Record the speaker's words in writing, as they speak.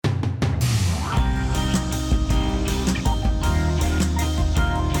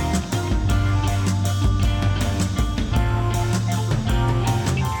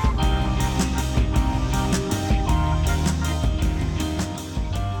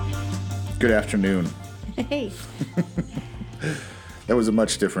Good afternoon. Hey. That was a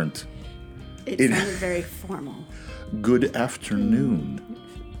much different. It sounded very formal. Good afternoon.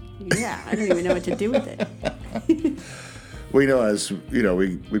 Yeah, I don't even know what to do with it. Well, as you know,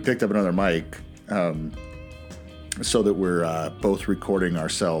 we picked up another mic, so that we're both recording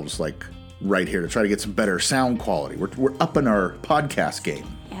ourselves like right here to try to get some better sound quality. We're upping our podcast game.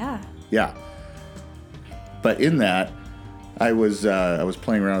 Yeah. Yeah. But in that, I was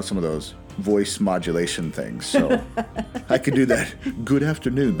playing around with some of those voice modulation things, so I could do that. Good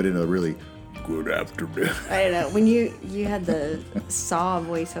afternoon, but in a really good afternoon. I don't know. When you had the Saw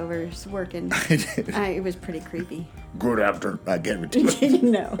voiceovers working, I did. it was pretty creepy. Good afternoon. I get it.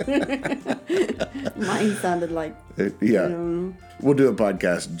 No. Mine sounded like... Yeah. We'll do a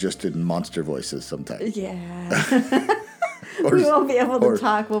podcast just in monster voices sometime. Yeah. We won't be able to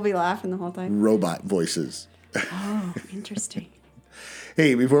talk. We'll be laughing the whole time. Robot voices. Oh, interesting.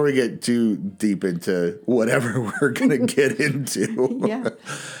 Hey, before we get too deep into whatever we're going to get into, Yeah.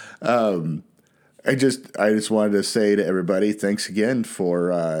 I just wanted to say to everybody, thanks again for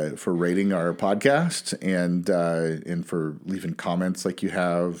rating our podcast and for leaving comments like you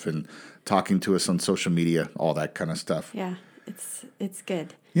have and talking to us on social media, all that kind of stuff. Yeah, it's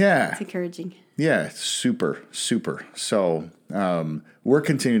good. Yeah. It's encouraging. Yeah, super. So we're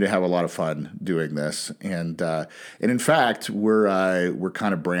continuing to have a lot of fun doing this, and in fact, we're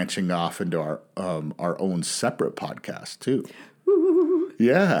kind of branching off into our own separate podcast too. Ooh.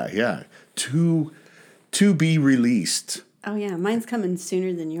 Yeah, to be released. Oh yeah, mine's coming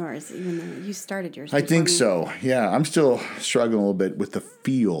sooner than yours, even though you started yours. I think so. Yeah, I'm still struggling a little bit with the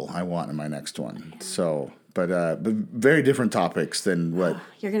feel I want in my next one. So. But very different topics than what...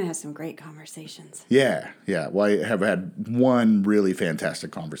 You're going to have some great conversations. Yeah. Well, I have had one really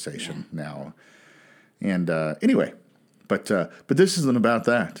fantastic conversation now. And anyway, but this isn't about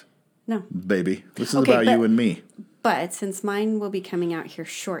that. No. Baby. This is about you and me. But since mine will be coming out here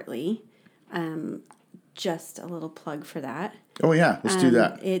shortly, just a little plug for that. Oh, yeah. Let's do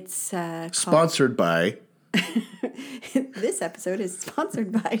that. It's sponsored by... This episode is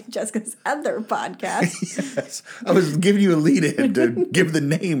sponsored by Jessica's other podcast. Yes. I was giving you a lead-in to give the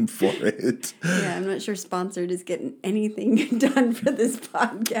name for it. Yeah, I'm not sure sponsored is getting anything done for this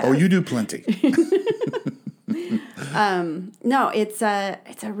podcast. Oh, you do plenty. No, it's a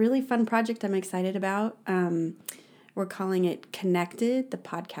really fun project I'm excited about. We're calling it Connected, the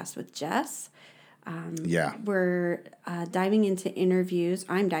podcast with Jess. We're diving into interviews.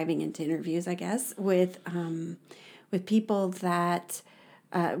 I'm diving into interviews, I guess, with people that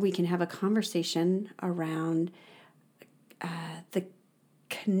we can have a conversation around the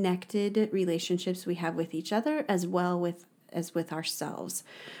connected relationships we have with each other as well as with ourselves.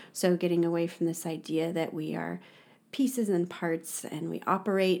 So getting away from this idea that we are pieces and parts and we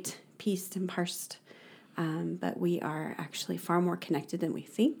operate pieced and parsed, but we are actually far more connected than we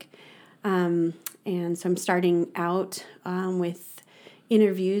think. And so I'm starting out with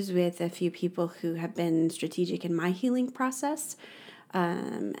interviews with a few people who have been strategic in my healing process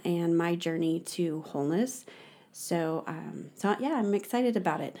and my journey to wholeness. So yeah, I'm excited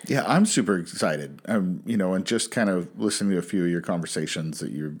about it. Yeah, I'm super excited. And just kind of listening to a few of your conversations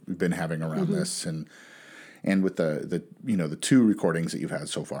that you've been having around this, and with the two recordings that you've had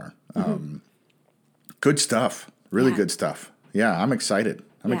so far. Good stuff. Really good stuff. Yeah, I'm excited.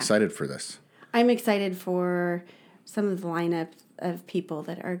 I'm excited for this. I'm excited for some of the lineup of people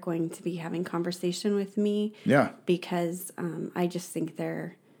that are going to be having conversation with me. Yeah. Because I just think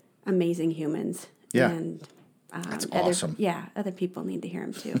they're amazing humans. Yeah. And that's awesome. Other people need to hear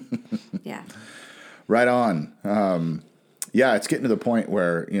them too. Yeah. Right on. It's getting to the point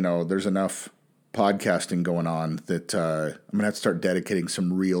where, there's enough podcasting going on that I'm going to have to start dedicating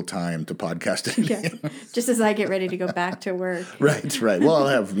some real time to podcasting. Yeah. Just as I get ready to go back to work. Right. Well, I'll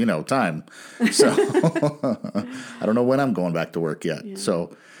have, time. So I don't know when I'm going back to work yet. Yeah.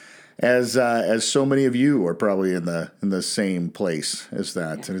 So as so many of you are probably in the same place as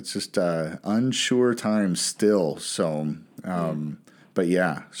that. Yeah. And it's just unsure times still. So, but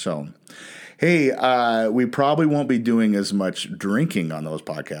yeah, so... Hey, we probably won't be doing as much drinking on those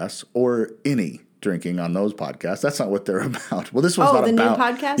podcasts or any drinking on those podcasts. That's not what they're about. Well, this one's not about...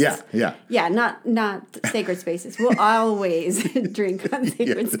 Oh, the new podcast? Yeah. Yeah, not Sacred Spaces. We'll always drink on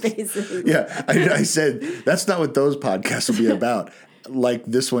Sacred Spaces. Yeah, I said that's not what those podcasts will be about. Like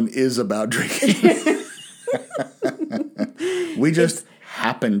this one is about drinking. We just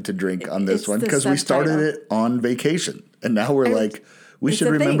happened to drink on this one because we started it on vacation. And now we're we should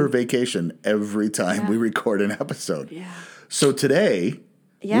remember vacation every time we record an episode. Yeah. So today,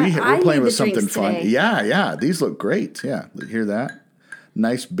 we're playing with something fun. Yeah. These look great. Yeah. Hear that?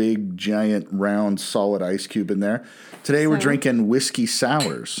 Nice big giant round solid ice cube in there. Today we're drinking whiskey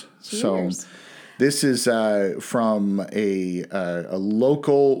sours. Cheers. So this is from a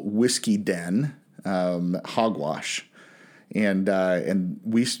local whiskey den, Hogwash. And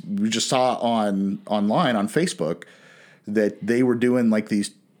we just saw online on Facebook that they were doing like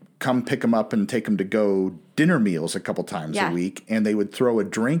these come pick them up and take them to go dinner meals a couple times a week, and they would throw a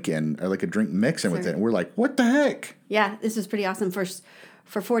drink in, or like a drink mix in with it. And we're like, what the heck? Yeah, this was pretty awesome. For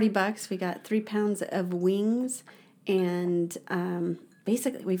 $40, we got 3 pounds of wings, and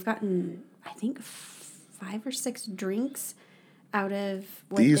basically we've gotten, I think, 5 or 6 drinks out of.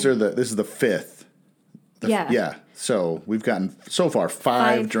 This is the 5th. Yeah. So we've gotten so far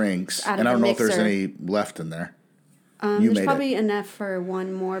 5 drinks, and I don't know if there's any left in there. There's probably enough for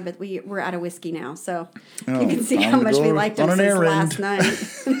one more, but we're out of whiskey now, so you can see how much we liked them since last night.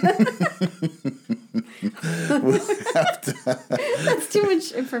 That's too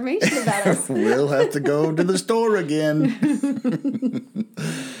much information about us. We'll have to go to the store again.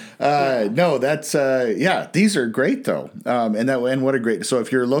 No, that's these are great though, and what a great. So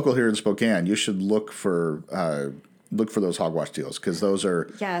if you're local here in Spokane, you should look for those Hogwash deals, because those are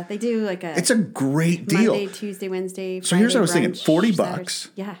they do like it's a great deal. Monday, Tuesday, Wednesday, Friday, so here's what I was thinking: $40,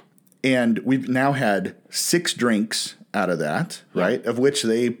 Saturday. Yeah, and we've now had 6 drinks out of that, right? Of which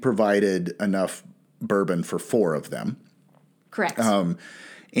they provided enough bourbon for 4 of them. Correct. And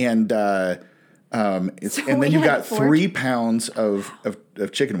then you got 3 pounds of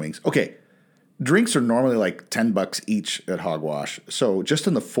chicken wings. Okay, drinks are normally like $10 each at Hogwash. So just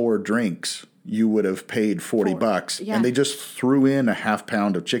in the 4 drinks, you would have paid $40, and they just threw in a half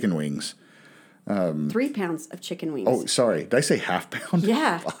pound of chicken wings. 3 pounds of chicken wings. Oh, sorry. Did I say half pound?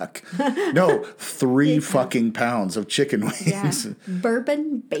 Yeah. Fuck. No, 3 fucking pounds of chicken wings. Yeah.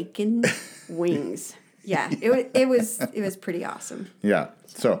 Bourbon bacon wings. Yeah, it was pretty awesome. Yeah.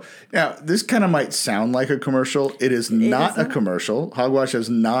 So now this kind of might sound like a commercial. It is not a commercial. Hogwash has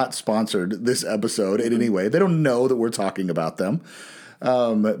not sponsored this episode in any way. They don't know that we're talking about them.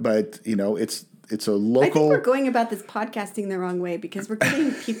 But it's a local. I think we're going about this podcasting the wrong way, because we're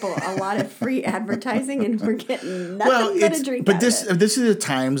giving people a lot of free advertising and we're getting nothing but a drink. But this is the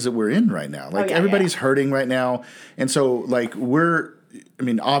times that we're in right now. Like everybody's hurting right now, and so like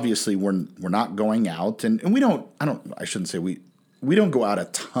obviously we're not going out, and I shouldn't say we don't go out a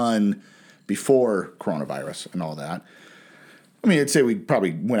ton before coronavirus and all that. I mean, I'd say we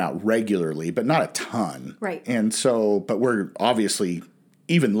probably went out regularly, but not a ton. Right. And so, but we're obviously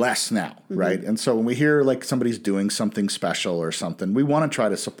even less now, right? And so when we hear like somebody's doing something special or something, we want to try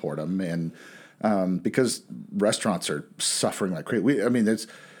to support them, and because restaurants are suffering like crazy. There's,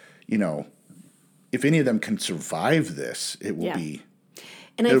 if any of them can survive this, it will be,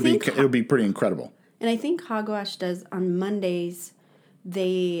 and it'll be pretty incredible. And I think Hogwash does on Mondays.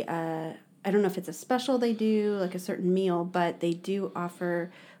 They, I don't know if it's a special they do, like a certain meal, but they do offer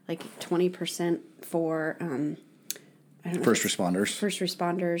like 20% for first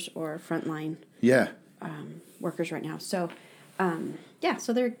responders or frontline workers right now. So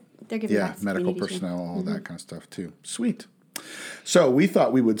so they're giving back medical personnel, all that kind of stuff too. Sweet. So we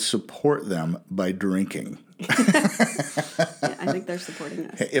thought we would support them by drinking. I think they're supporting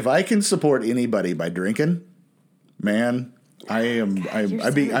us. If I can support anybody by drinking, man, I'm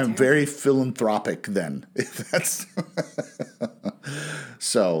very philanthropic then. If that's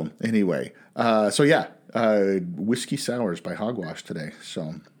so. Anyway, whiskey sours by Hogwash today.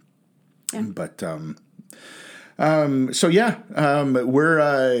 So, but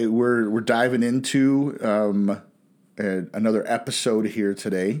we're diving into another episode here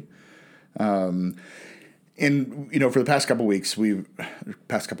today. And for the past couple weeks,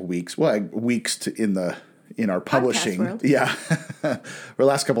 in our publishing, for the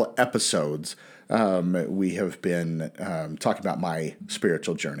last couple of episodes, we have been talking about my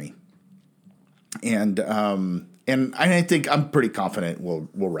spiritual journey, and I think I'm pretty confident we'll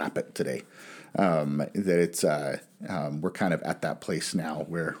wrap it today. That it's we're kind of at that place now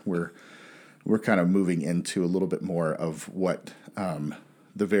where we're kind of moving into a little bit more of what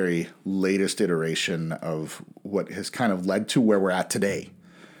the very latest iteration of what has kind of led to where we're at today.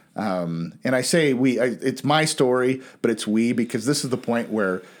 And I say it's my story, but it's we, because this is the point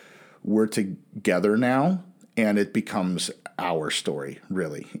where we're together now and it becomes our story,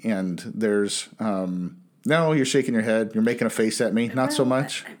 really. And there's, no, you're shaking your head. You're making a face at me. Not so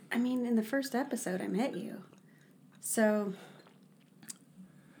much. I mean, in the first episode, I met you. So,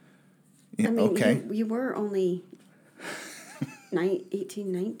 okay. You were only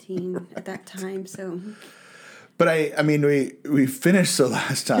 18, 19 at that time, so. But we finished the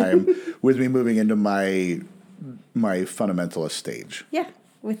last time with me moving into my my fundamentalist stage. Yeah,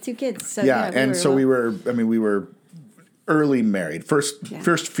 with 2 kids. So we were early married,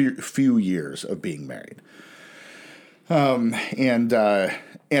 first few years of being married. And I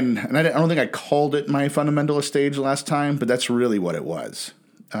don't think I called it my fundamentalist stage last time, but that's really what it was.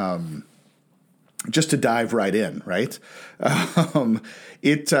 Just to dive right in, right?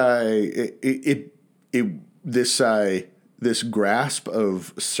 This grasp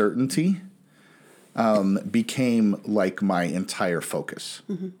of certainty became like my entire focus,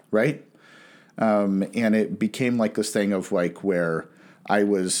 right? And it became like this thing of like where I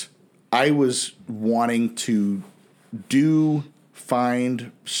was wanting to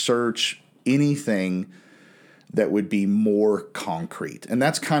find, search anything that would be more concrete. And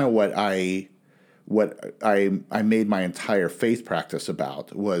that's kind of what I made my entire faith practice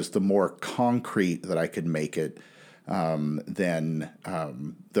about, was the more concrete that I could make it, then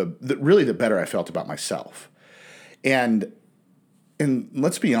the better I felt about myself. And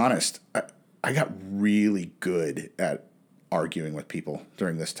let's be honest, I got really good at arguing with people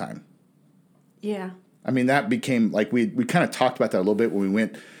during this time. Yeah. I mean, that became like we kind of talked about that a little bit when we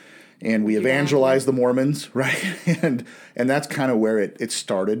went and we evangelized the Mormons, right? and that's kind of where it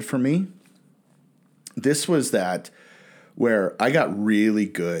started for me. This was that where I got really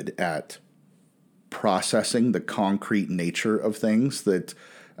good at processing the concrete nature of things, that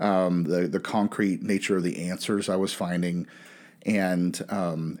the concrete nature of the answers I was finding, and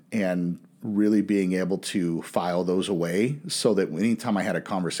really being able to file those away so that anytime I had a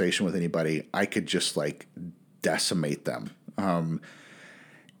conversation with anybody, I could just like decimate them.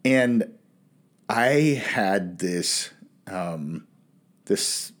 And I had this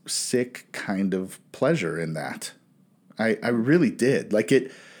sick kind of pleasure in that. I really did. Like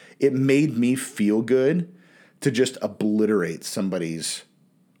it made me feel good to just obliterate somebody's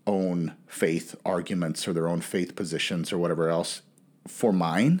own faith arguments or their own faith positions or whatever else for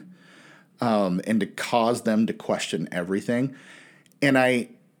mine. And to cause them to question everything. And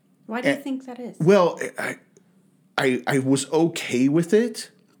why do you think that is? Well, I was okay with it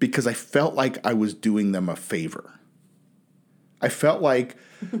because I felt like I was doing them a favor. I felt like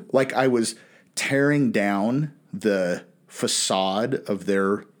I was tearing down the facade of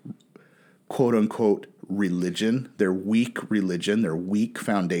their quote unquote religion, their weak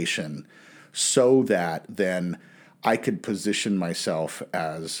foundation, so that then I could position myself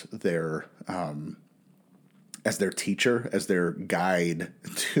as their teacher, as their guide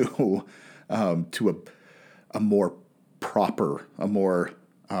to a more proper, a more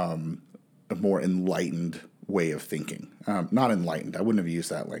enlightened way of thinking. Not enlightened, I wouldn't have used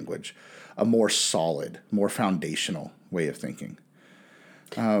that language. A more solid, more foundational way of thinking.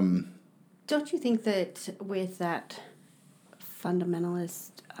 Don't you think that with that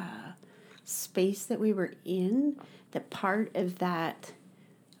fundamentalist space that we were in, that part of that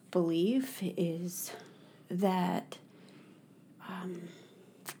belief is that,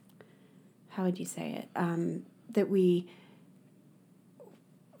 how would you say it? That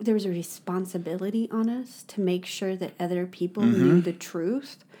there was a responsibility on us to make sure that other people knew the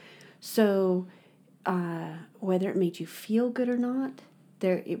truth. So whether it made you feel good or not,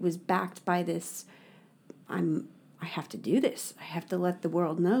 it was backed by this, I have to do this. I have to let the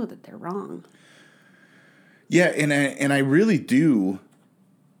world know that they're wrong. Yeah, and I really do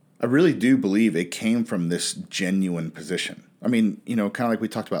believe it came from this genuine position. I mean, kind of like we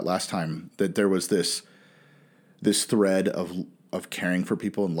talked about last time, that there was this thread of caring for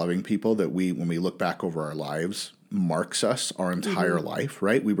people and loving people that when we look back over our lives, marks us our entire life,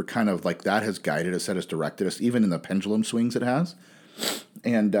 right? We were kind of like, that has guided us, that has directed us, even in the pendulum swings it has.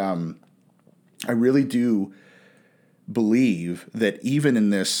 And I really do believe that even in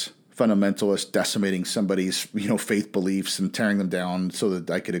this fundamentalist decimating somebody's faith beliefs and tearing them down so that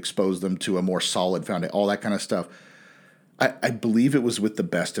I could expose them to a more solid foundation, all that kind of stuff, I believe it was with the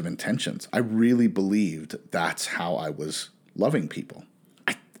best of intentions. I really believed that's how I was loving people.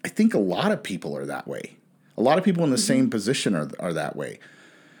 I think a lot of people are that way. A lot of people in the same position are that way,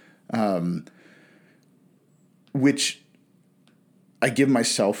 which I give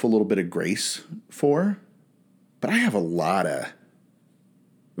myself a little bit of grace for, but I have a lot of,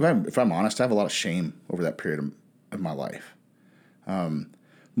 if I'm honest, I have a lot of shame over that period of my life,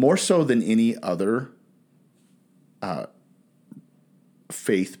 more so than any other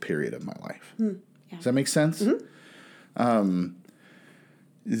faith period of my life. Yeah. Does that make sense?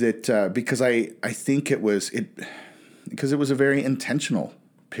 Because I think it was because it was a very intentional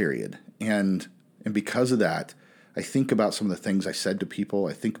period, and because of that, I think about some of the things I said to people.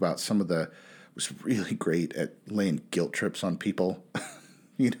 I think about I was really great at laying guilt trips on people,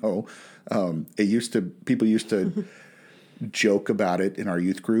 People used to joke about it in our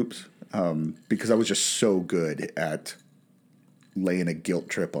youth groups because I was just so good at laying a guilt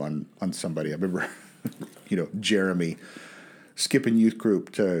trip on somebody. I remember, Jeremy skipping youth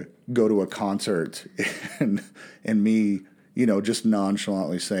group to go to a concert and me, just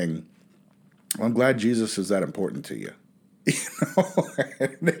nonchalantly saying, well, I'm glad Jesus is that important to you.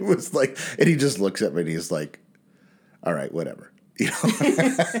 And it was like, and he just looks at me and he's like, all right, whatever.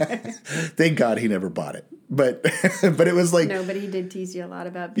 Thank God he never bought it. But it was like, no, but he did tease you a lot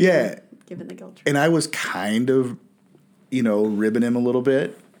about being given the guilt trip. And I was kind of, ribbing him a little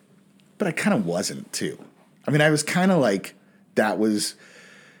bit, but I kind of wasn't too. I mean, I was kind of like, that was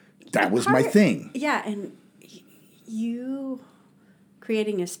my thing. Yeah, and you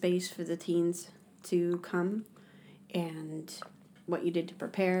creating a space for the teens to come and what you did to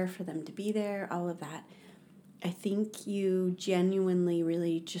prepare for them to be there, all of that. I think you genuinely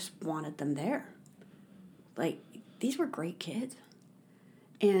really just wanted them there. Like, these were great kids.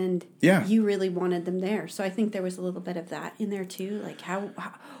 And you really wanted them there. So I think there was a little bit of that in there too. Like,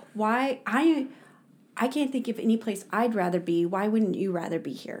 why, I can't think of any place I'd rather be. Why wouldn't you rather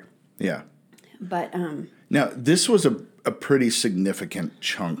be here? Yeah. But, now, this was a pretty significant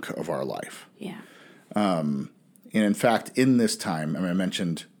chunk of our life. Yeah. And in fact, in this time, I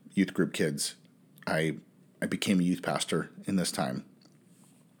mentioned youth group kids. I became a youth pastor in this time,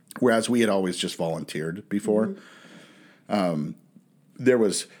 whereas we had always just volunteered before. Mm-hmm. There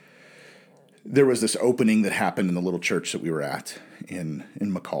was this opening that happened in the little church that we were at in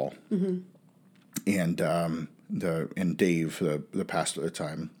McCall, mm-hmm. And Dave, the pastor at the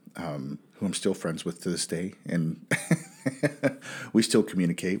time, who I'm still friends with to this day, and we still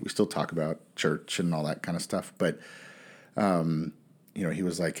communicate, we still talk about church and all that kind of stuff, but. He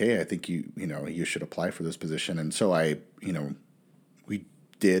was like, hey, I think you should apply for this position. And so we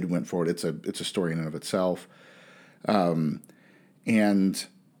went forward. It's a story in and of itself. And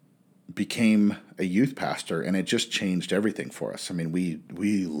became a youth pastor, and it just changed everything for us. I mean,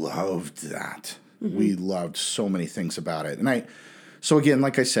 we loved that. Mm-hmm. We loved so many things about it. And so again,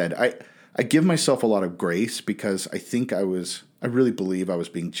 like I said, I give myself a lot of grace because I think I really believe I was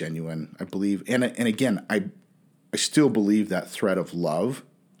being genuine. I believe, and again, I still believe that thread of love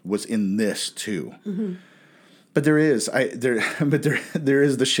was in this too. Mm-hmm. But there is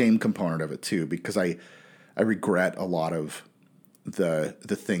the shame component of it too, because I regret a lot of the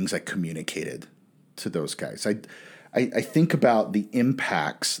things I communicated to those guys. I think about the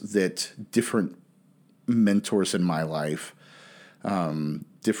impacts that different mentors in my life,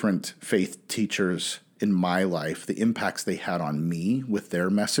 different faith teachers in my life, the impacts they had on me with their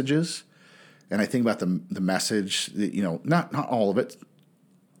messages. And I think about the message that, not all of it.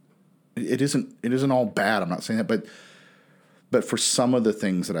 It isn't all bad. I'm not saying that, but for some of the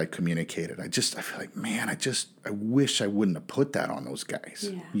things that I communicated, I feel like, man, I wish I wouldn't have put that on those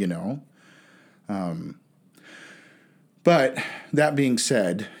guys. Yeah. But that being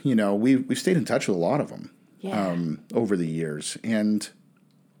said, we've stayed in touch with a lot of them over the years, and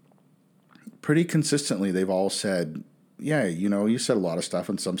pretty consistently they've all said, yeah, you said a lot of stuff,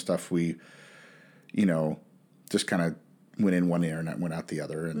 and some stuff we just kind of went in one ear and went out the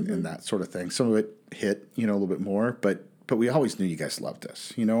other, and, mm-hmm. and that sort of thing. Some of it hit, a little bit more, but we always knew you guys loved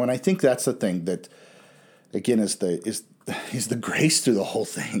us, and I think that's the thing that, again, is the grace through the whole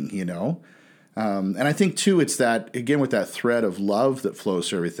thing, and I think too, it's that, again, with that thread of love that flows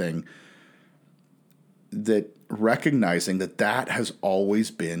through everything, that recognizing that has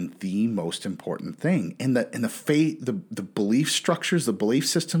always been the most important thing, and the faith, the belief structures, the belief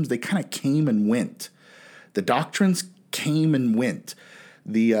systems, they kind of came and went. The doctrines came and went.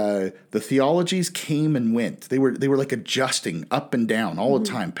 The theologies came and went. They were like adjusting up and down all mm-hmm. the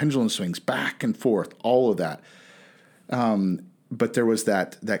time, pendulum swings back and forth, all of that. But there was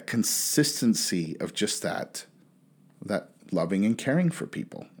that consistency of just that loving and caring for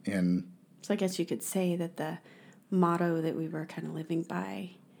people. And so I guess you could say that the motto that we were kind of living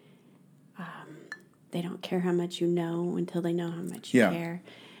by, they don't care how much you know until they know how much you care,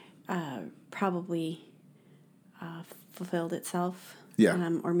 probably fulfilled itself. Yeah.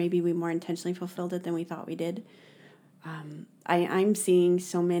 Or maybe we more intentionally fulfilled it than we thought we did. I'm seeing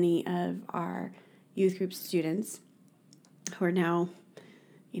so many of our youth group students who are now,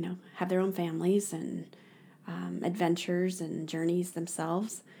 have their own families and adventures and journeys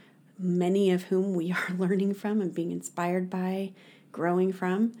themselves, many of whom we are learning from and being inspired by, growing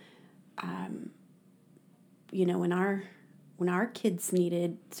from. When our kids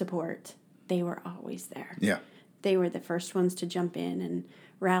needed support, they were always there. Yeah. They were the first ones to jump in and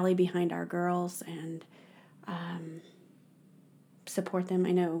rally behind our girls. And support them.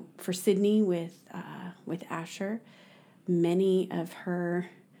 I know for Sydney with Asher, many of her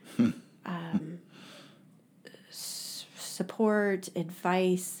support,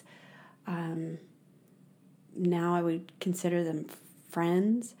 advice, now I would consider them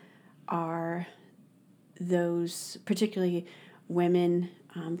friends, are those particularly women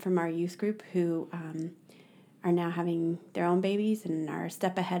from our youth group who are now having their own babies and are a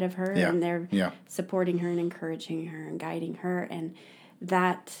step ahead of her, and they're supporting her and encouraging her and guiding her. And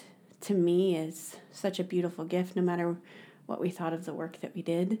that, to me, is such a beautiful gift, no matter what we thought of the work that we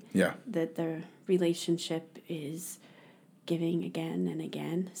did. Yeah. That the relationship is giving again and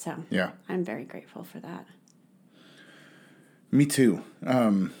again. So I'm very grateful for that. Me too.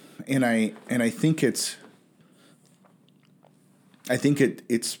 And I think it's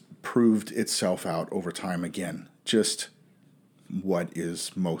proved itself out over time again, just what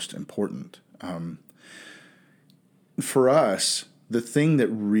is most important. For us, the thing that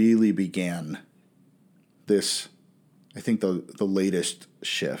really began this, I think the latest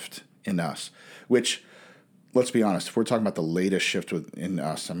shift in us, which, let's be honest, if we're talking about the latest shift in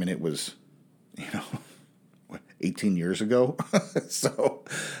us, I mean, it was, 18 years ago. So,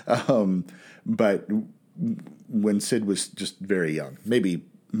 but when Sid was just very young, maybe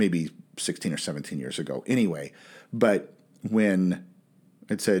 16 or 17 years ago anyway. But when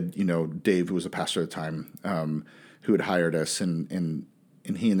it said, Dave, who was a pastor at the time, who had hired us, and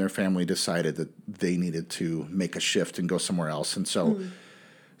he and their family decided that they needed to make a shift and go somewhere else. And so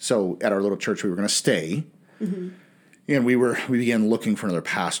at our little church, we were going to stay. Mm-hmm. And we began looking for another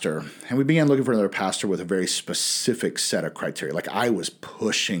pastor. And we began looking for another pastor with a very specific set of criteria. Like, I was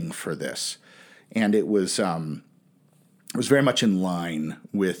pushing for this. And it was very much in line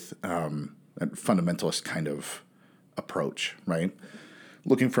with a fundamentalist kind of approach, right?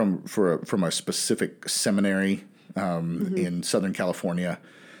 Looking from a specific seminary in Southern California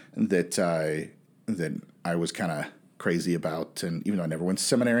that I was kind of crazy about, and even though I never went to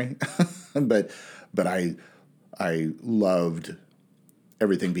seminary, but I loved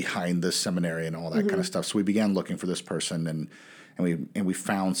everything behind the seminary and all that kind of stuff. So we began looking for this person, and we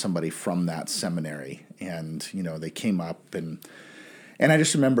found somebody from that seminary, and they came up, and I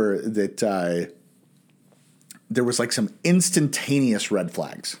just remember that there was like some instantaneous red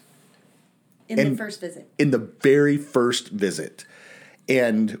flags in the first visit. In the very first visit,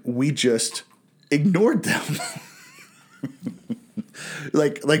 and we just ignored them.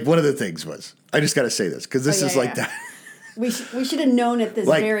 Like one of the things was, I just got to say this because this is like that. We should have known at this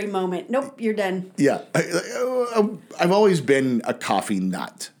very moment. Nope, you're done. Yeah. I've always been a coffee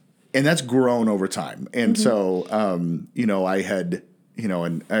nut, and that's grown over time. And so, I had,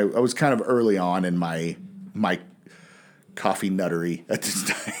 and I was kind of early on in my coffee nuttery at this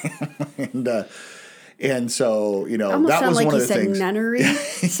time. And so, that was one of the things. Nunnery.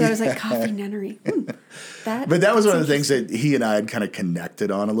 So I was like, coffee nunnery. But that was one of the things that he and I had kind of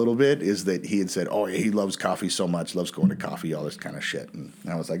connected on a little bit, is that he had said, oh, he loves coffee so much, loves going to coffee, all this kind of shit. And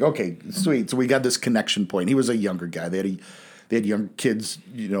I was like, okay, sweet. So we got this connection point. He was a younger guy. They had young kids,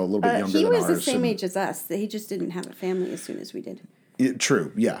 a little bit younger than ours. He was the same age as us. He just didn't have a family as soon as we did.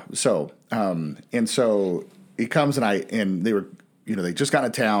 True. Yeah. So, and so he comes, and they were, they just got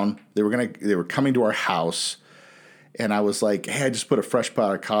into town. They were coming to our house, and I was like, hey, I just put a fresh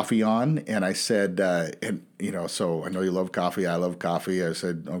pot of coffee on, and I said, so I know you love coffee. I love coffee. I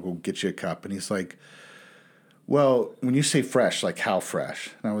said, I'll go get you a cup. And he's like, well, when you say fresh, like how fresh?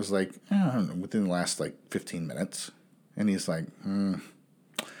 And I was like, I don't know, within the last 15 minutes. And he's like,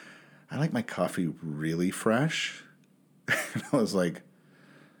 I like my coffee really fresh. And I was like,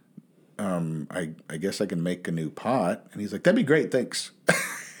 I guess I can make a new pot. And he's like, that'd be great, thanks.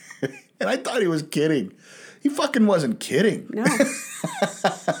 And I thought he was kidding. He fucking wasn't kidding. No.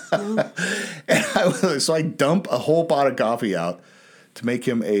 And so I dump a whole pot of coffee out to make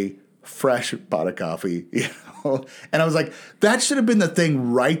him a fresh pot of coffee, And I was like, that should have been the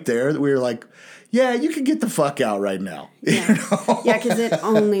thing right there, that we were like, yeah, you can get the fuck out right now. Yeah, because it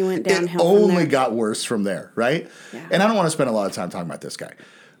only went downhill. It only got worse from there, right? Yeah. And I don't want to spend a lot of time talking about this guy.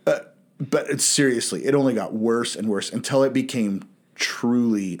 But seriously, it only got worse and worse until it became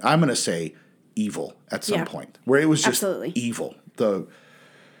truly, I'm going to say, evil at some point, where it was just evil. The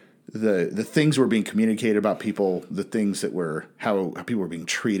things were being communicated about people, the things that were how people were being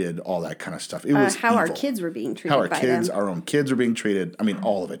treated, all that kind of stuff. It was how evil. Our kids were being treated. Our own kids were being treated. I mean,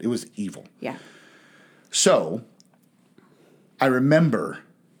 all of it. It was evil. Yeah. So I remember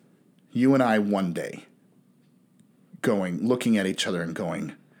you and I one day looking at each other and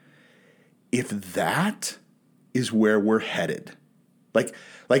going, if that is where we're headed, Like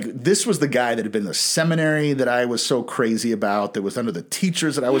this was the guy that had been in the seminary that I was so crazy about, that was under the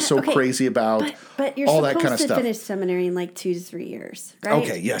teachers that I was so crazy about. But you're all supposed to finish seminary in like 2 to 3 years, right?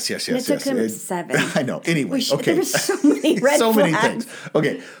 Okay, yes. And it took him 7. I know. Anyway, okay. There were so many red flags. Many things.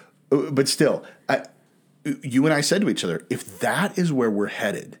 Okay, but still, you and I said to each other, if that is where we're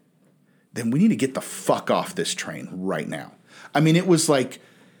headed, then we need to get the fuck off this train right now. I mean, it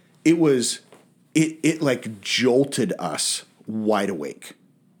like jolted us wide awake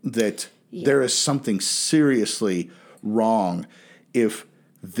that there is something seriously wrong if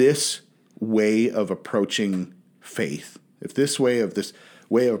this way of approaching faith, if this way of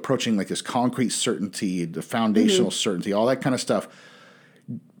approaching like this concrete certainty, the foundational certainty, all that kind of stuff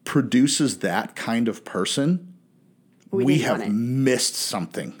produces that kind of person, we have missed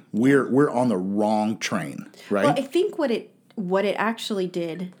something. We're on the wrong train, right? Well, I think what it actually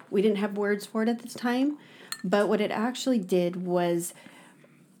did, we didn't have words for it at the time, but what it actually did was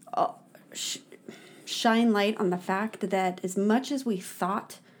shine light on the fact that as much as we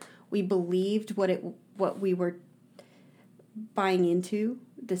thought we believed what we were buying into,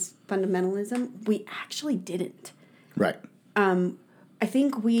 this fundamentalism, we actually didn't. Right. I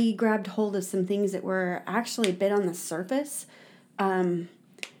think we grabbed hold of some things that were actually a bit on the surface,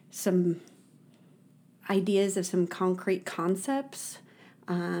 some ideas of some concrete concepts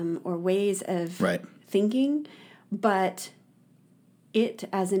or ways of thinking, but it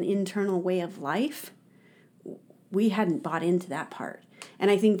as an internal way of life, we hadn't bought into that part. And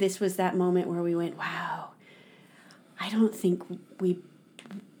I think this was that moment where we went, wow, I don't think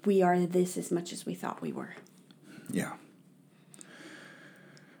we are this as much as we thought we were. Yeah.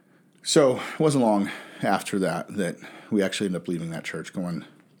 So it wasn't long after that we actually ended up leaving that church, going,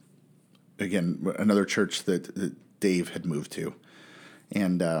 again, another church that Dave had moved to,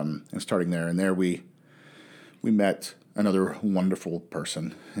 and starting there. And there we met another wonderful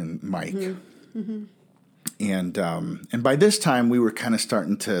person in Mike. Mm-hmm. And by this time we were kind of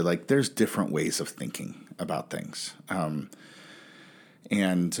starting to, like, there's different ways of thinking about things, and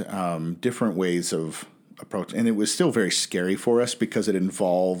different ways of approach. And it was still very scary for us because it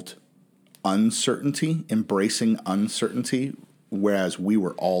involved uncertainty, embracing uncertainty, whereas we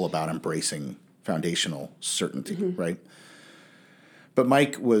were all about embracing foundational certainty, right? But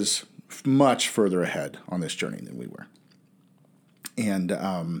Mike was much further ahead on this journey than we were. And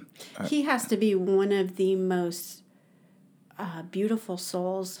he has to be one of the most beautiful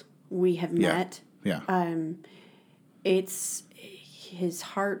souls we have met. Yeah. It's his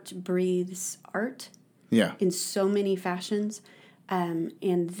heart breathes art. Yeah. In so many fashions,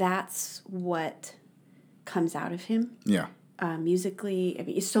 and that's what comes out of him. Yeah. Musically, I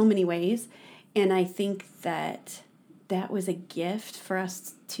mean, so many ways, and I think that was a gift for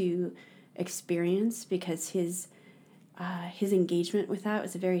us to experience, because his engagement with that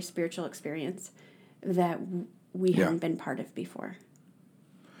was a very spiritual experience that we hadn't been part of before.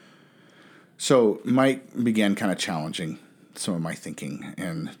 So Mike began kind of challenging some of my thinking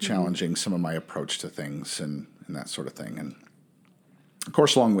and challenging some of my approach to things and that sort of thing. And of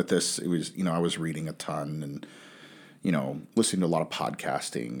course, along with this, it was, I was reading a ton and, listening to a lot of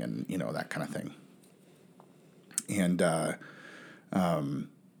podcasting and, that kind of thing. And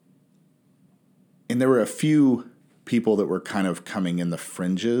there were a few people that were kind of coming in the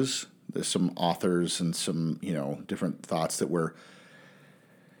fringes. There's some authors and some, different thoughts that were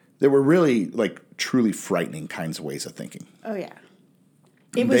really, like, truly frightening kinds of ways of thinking. Oh yeah,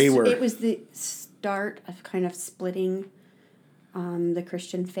 it was the start of kind of splitting the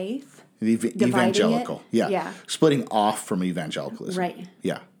Christian faith, the evangelical, splitting off from evangelicalism, right?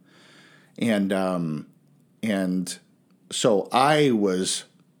 Yeah, and so I was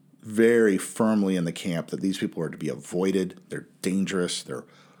very firmly in the camp that these people are to be avoided. They're dangerous. They're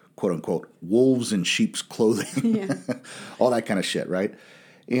quote unquote wolves in sheep's clothing, all that kind of shit, right?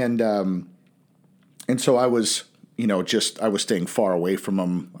 And so I was, I was staying far away from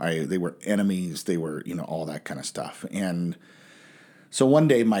them. They were enemies. They were, all that kind of stuff. And so one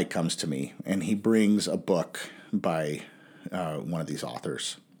day Mike comes to me and he brings a book by one of these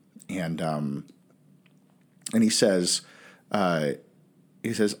authors, and he says, I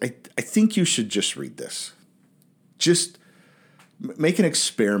think you should just read this. Just make an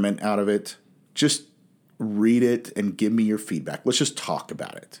experiment out of it. Just read it and give me your feedback. Let's just talk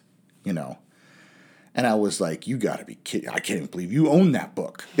about it, And I was like, you got to be kidding. I can't even believe you own that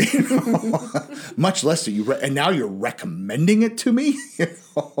book. Much less that you and now you're recommending it to me.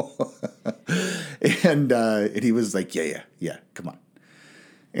 And he was like, yeah, come on.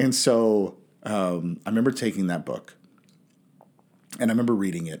 And so I remember taking that book and I remember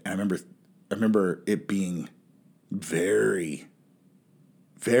reading it. And I remember it being very,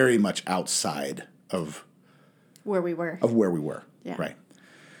 very much outside of where we were. Yeah. Right.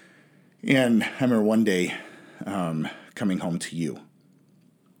 And I remember one day coming home to you.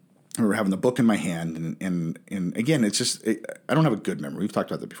 I remember having the book in my hand, and again, it's just, I don't have a good memory. We've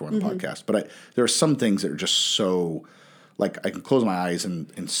talked about that before on the podcast, but there are some things that are just so, like, I can close my eyes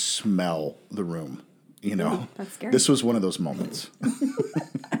and smell the room, you know? Ooh, that's scary. This was one of those moments.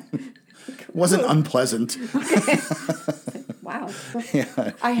 It wasn't unpleasant. Okay. Wow.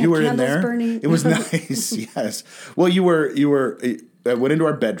 Yeah. I had you were candles in there. burning. It was nice. Yes. Well, you were, I went into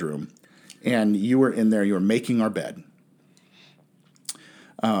our bedroom, and you were in there. You were making our bed.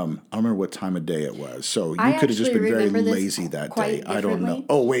 I don't remember what time of day it was. So you could have just been very lazy that day. I don't know.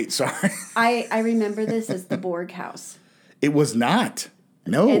 Oh, wait, sorry. I remember this as the Borg house. It was not.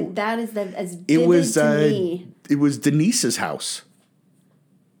 No. And that is as vivid to me. It was Denise's house.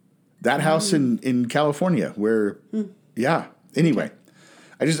 That house in California where, yeah. Anyway,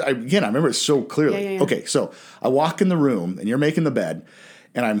 I remember it so clearly. Yeah. Okay, so I walk in the room and you're making the bed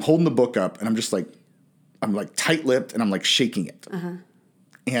and I'm holding the book up and I'm just like, I'm like tight-lipped and I'm like shaking it. Uh-huh.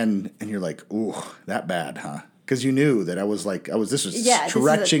 And you're like, ooh, that bad, huh? Because you knew that this was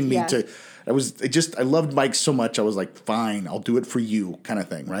stretching me to, I loved Mike so much. I was like, fine, I'll do it for you kind of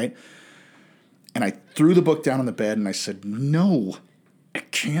thing, right? And I threw the book down on the bed and I said, no, I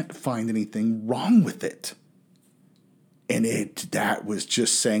can't find anything wrong with it. And that was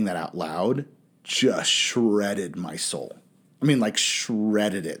just saying that out loud, just shredded my soul. I mean, like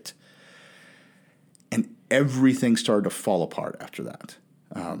shredded it. And everything started to fall apart after that.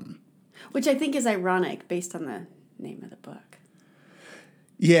 Which I think is ironic based on the name of the book.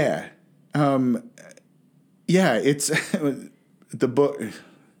 Yeah. It's the book.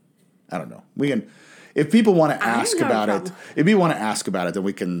 I don't know. We can, if people want to ask about it, then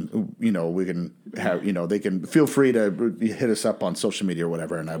we can have, they can feel free to hit us up on social media or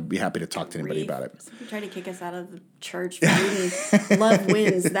whatever. And I'd be happy to talk to anybody about it. Somebody tried to kick us out of the church for reading Love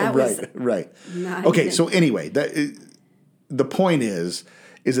Wins. That was right. Not okay. even. So anyway, the point is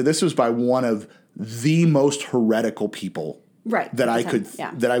that this was by one of the most heretical people that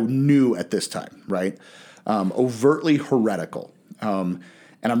I knew at this time, right? Overtly heretical.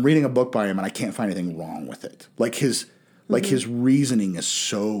 And I'm reading a book by him and I can't find anything wrong with it. Like his reasoning is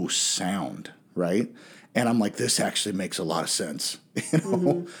so sound, right? And I'm like, this actually makes a lot of sense, you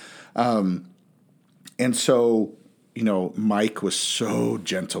know? And so, Mike was so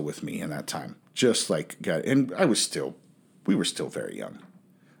gentle with me in that time. Just like, God, and we were still very young.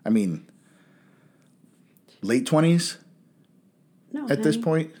 I mean, late 20s? No. At this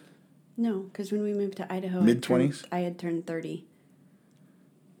point? No, because when we moved to Idaho, mid-20s? I had turned 30.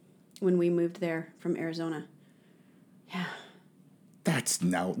 When we moved there from Arizona. Yeah. There's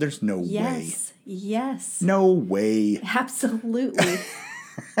no way. Yes. No way. Absolutely.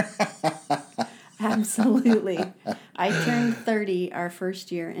 Absolutely. I turned 30 our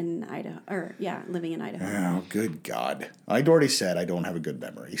first year in Idaho, living in Idaho. Oh, good God. I'd already said I don't have a good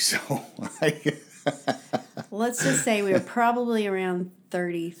memory, so. Let's just say we were probably around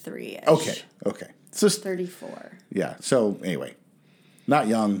 33-ish. Okay. It's just 34. Yeah, so anyway. Not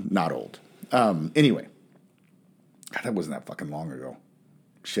young, not old. Anyway. God, that wasn't that fucking long ago.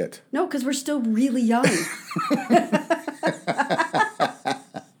 Shit. No, because we're still really young.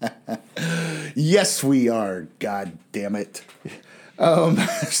 Yes, we are. God damn it.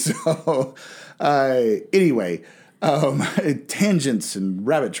 Anyway, tangents and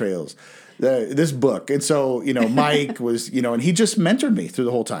rabbit trails. This book. And so, Mike was, and he just mentored me through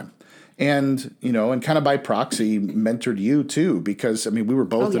the whole time. And, and kind of by proxy mentored you too, because, we were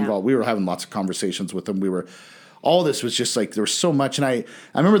both involved. We were having lots of conversations with him. All this was just like, there was so much. And I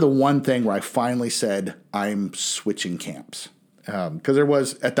remember the one thing where I finally said, I'm switching camps. Because there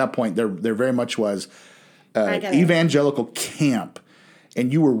was, at that point, there very much was evangelical camp.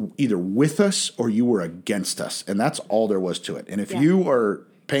 And you were either with us or you were against us. And that's all there was to it. And if you are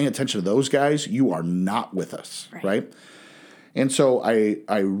paying attention to those guys, you are not with us, right? And so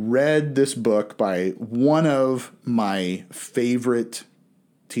I read this book by one of my favorite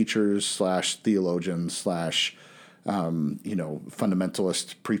teachers / theologians /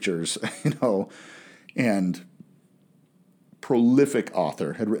 fundamentalist preachers, and prolific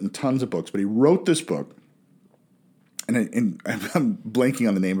author, had written tons of books, but he wrote this book, and I'm blanking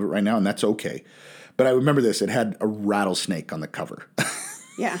on the name of it right now, and that's okay. But I remember this. It had a rattlesnake on the cover.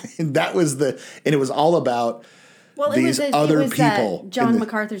 Yeah. And that was and it was all about people. John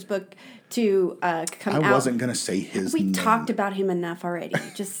MacArthur's book to come out. I wasn't going to say his name. We talked about him enough already.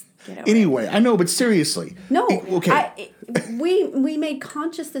 Just get over Anyway, I know, but seriously. No. Okay. We made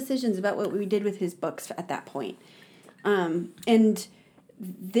conscious decisions about what we did with his books at that point. And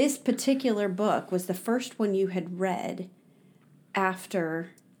this particular book was the first one you had read after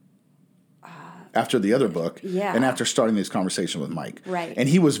the other book, yeah, and after starting this conversation with Mike. Right. And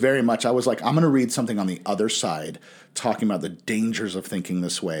he was very much, I was like, I'm going to read something on the other side, talking about the dangers of thinking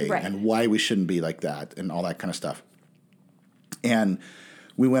this way, right, and why we shouldn't be like that, and all that kind of stuff. And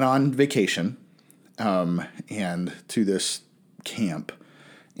we went on vacation, and to this camp,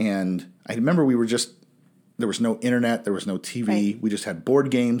 and I remember there was no internet, there was no TV, right. We just had board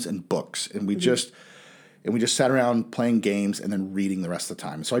games and books, and we just sat around playing games and then reading the rest of the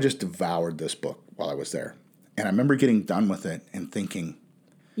time. So I just devoured this book while I was there. And I remember getting done with it and thinking...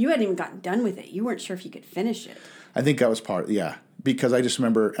 You hadn't even gotten done with it. You weren't sure if you could finish it. I think that was because I just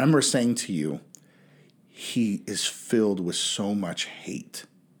remember saying to you, he is filled with so much hate.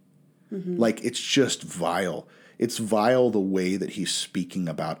 Mm-hmm. Like, it's just vile. It's vile the way that he's speaking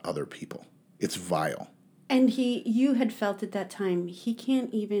about other people. It's vile. And you had felt at that time, he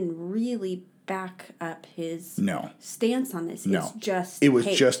can't even really back up his stance on this. No. It was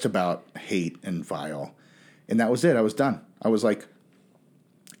hate. Just about hate and vile. And that was it. I was done. I was like,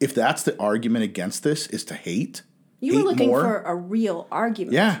 if that's the argument against this is to hate, you were looking for a real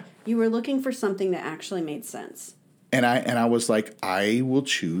argument. Yeah. You were looking for something that actually made sense. And I was like, I will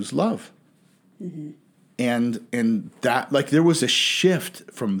choose love. Mm-hmm. And that, like, there was a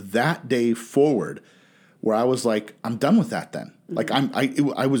shift from that day forward where I was like, I'm done with that then. Mm-hmm. Like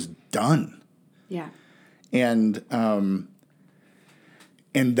I was done. Yeah. And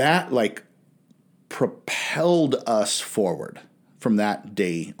that, like, propelled us forward from that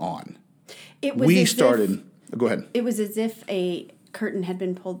day on. Go ahead. It was as if a curtain had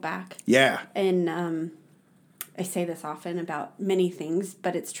been pulled back. Yeah. And I say this often about many things,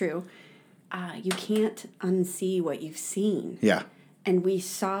 but it's true. You can't unsee what you've seen. Yeah. And we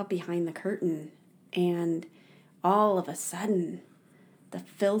saw behind the curtain, and all of a sudden, the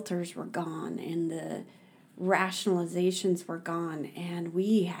filters were gone and the rationalizations were gone, and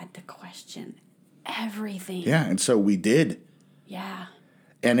we had to question everything. Yeah, and so we did. Yeah.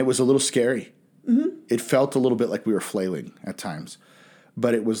 And it was a little scary. Mm-hmm. It felt a little bit like we were flailing at times.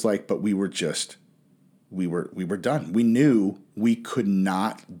 But it was like, we were done. We knew we could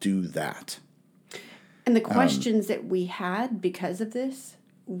not do that. And the questions that we had because of this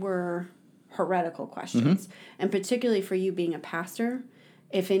were heretical questions. Mm-hmm. And particularly for you being a pastor,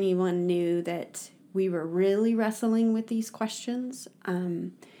 if anyone knew that we were really wrestling with these questions,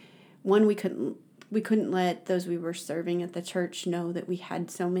 one, we couldn't let those we were serving at the church know that we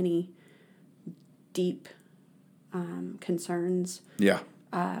had so many deep concerns. Yeah.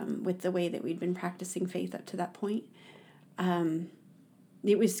 With the way that we'd been practicing faith up to that point.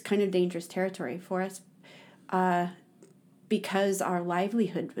 It was kind of dangerous territory for us because our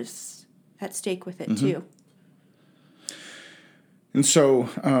livelihood was at stake with it, mm-hmm. too. And so,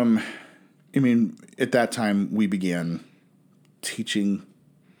 at that time, we began teaching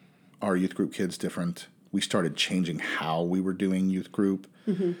our youth group kids different. We started changing how we were doing youth group.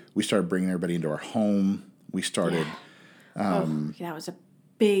 Mm-hmm. We started bringing everybody into our home. We started... that was a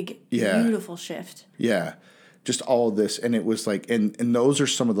big, beautiful shift. Yeah. Just all of this. And it was like... And those are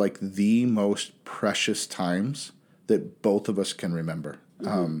some of, like, the most precious times that both of us can remember.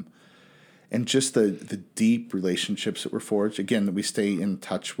 Mm-hmm. And just the deep relationships that were forged. Again, that we stay in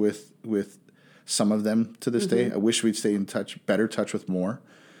touch with some of them to this mm-hmm. day. I wish we'd stay in better touch with more.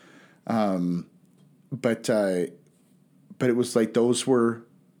 But it was like those were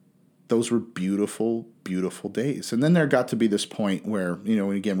beautiful, beautiful days. And then there got to be this point where,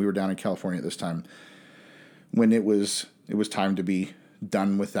 again, we were down in California at this time when it was time to be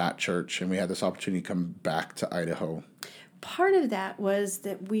done with that church, and we had this opportunity to come back to Idaho. Part of that was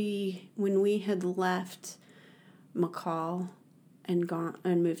that when we had left McCall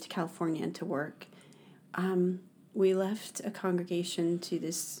and moved to California to work, we left a congregation to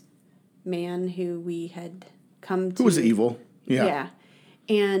this man who we had come to. Who was evil. Yeah. Yeah.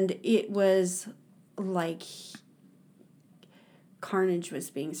 And it was like carnage was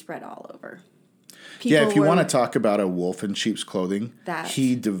being spread all over. If you want to talk about a wolf in sheep's clothing,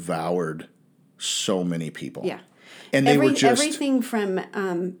 he devoured so many people. Yeah. And they were just... Everything from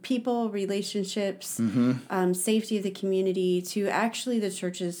people, relationships, mm-hmm. Safety of the community, to actually the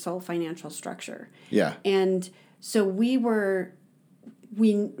church's sole financial structure. Yeah. And so we were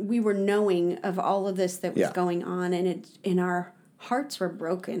knowing of all of this that was going on, and our hearts were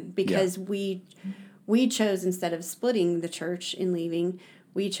broken because we chose, instead of splitting the church and leaving,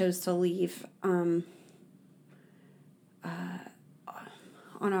 we chose to leave on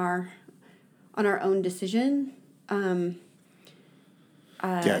our own decision.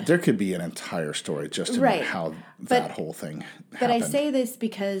 there could be an entire story just about how that whole thing happened. But I say this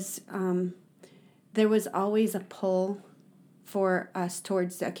because there was always a pull for us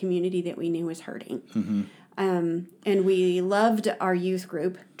towards a community that we knew was hurting. Mm-hmm. And we loved our youth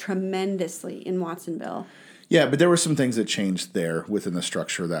group tremendously in Watsonville. Yeah, but there were some things that changed there within the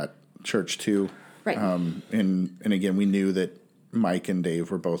structure of that church too. Right. And again, we knew that Mike and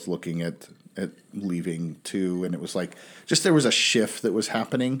Dave were both looking at leaving too, and it was like just there was a shift that was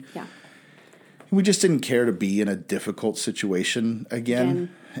happening. Yeah. We just didn't care to be in a difficult situation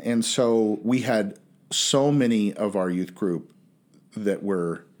again. And so we had so many of our youth group that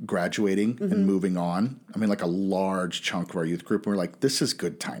were graduating and moving on. I mean, like a large chunk of our youth group. And we're like, this is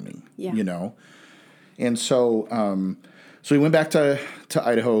good timing, you know? And so so we went back to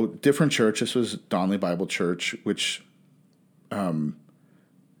Idaho, different church. This was Donley Bible Church, which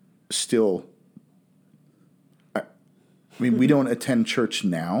still, I mean, we don't attend church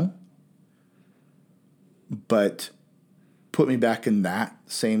now, but put me back in that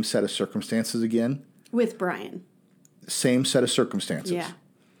same set of circumstances again. With Brian. Same set of circumstances. Yeah.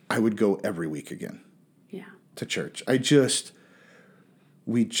 I would go every week again. Yeah. To church.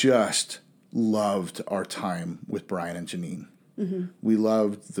 We just loved our time with Brian and Janine. Mm-hmm. We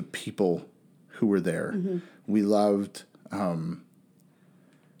loved the people who were there. Mm-hmm. We loved,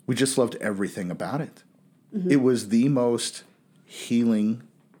 we just loved everything about it. Mm-hmm. It was the most healing,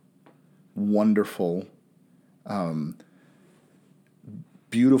 wonderful,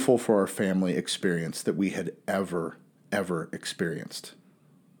 beautiful for our family experience that we had ever experienced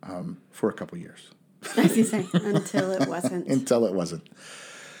for a couple years. As you say, until it wasn't. Until it wasn't.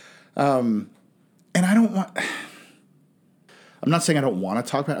 And I don't want... I'm not saying I don't want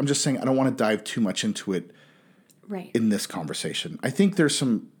to talk about it. I'm just saying I don't want to dive too much into it in this conversation. I think there's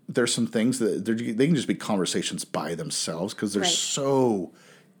some things that they can just be conversations by themselves because they're so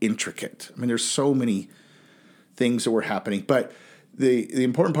intricate. I mean, there's so many things that were happening. But the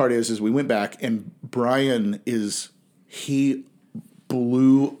important part is we went back and Brian he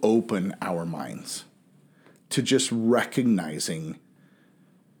blew open our minds to just recognizing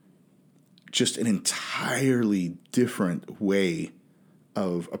just an entirely different way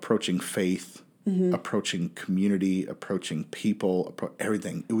of approaching faith, approaching community, approaching people,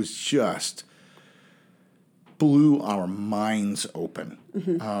 everything. It was just blew our minds open.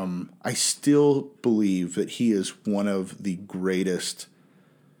 Mm-hmm. I still believe that he is one of the greatest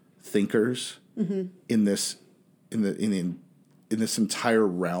thinkers in this entire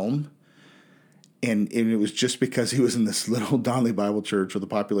realm. And it was just because he was in this little Donley Bible Church with a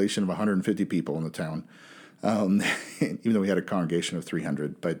population of 150 people in the town, even though we had a congregation of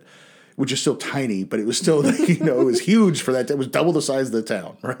 300, but which is still tiny, but it was still, it was huge for that. It was double the size of the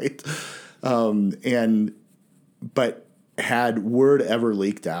town, right? But had word ever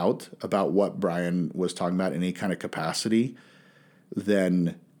leaked out about what Brian was talking about in any kind of capacity,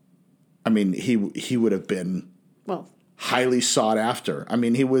 then, I mean, he would have been highly sought after. I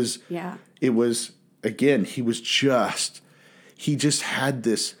mean, it was, again, he just had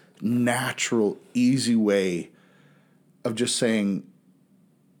this natural, easy way of just saying,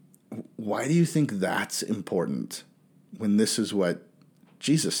 why do you think that's important when this is what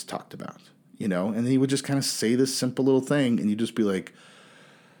Jesus talked about? And he would just kind of say this simple little thing and you'd just be like,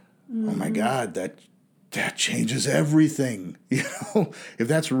 oh my God, that changes everything. If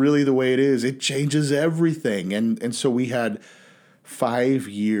that's really the way it is, it changes everything. And so we had 5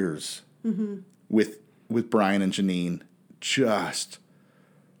 years with Brian and Janine just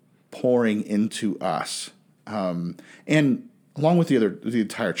pouring into us. And along with the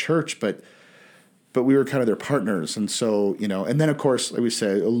entire church, but we were kind of their partners. And so, and then of course, like we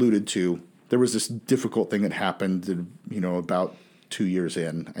said, alluded to, there was this difficult thing that happened, about 2 years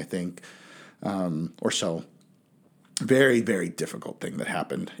in, I think, or so. Very, very difficult thing that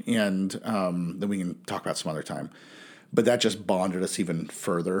happened. And then we can talk about some other time. But that just bonded us even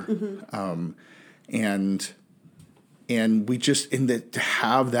further. And we just, to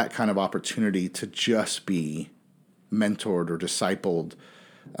have that kind of opportunity to just be mentored or discipled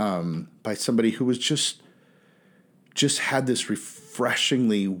by somebody who was just had this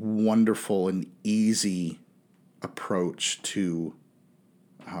refreshingly wonderful and easy approach to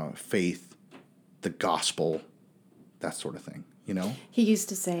faith, the gospel, that sort of thing, He used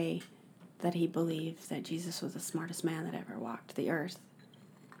to say that he believed that Jesus was the smartest man that ever walked the earth.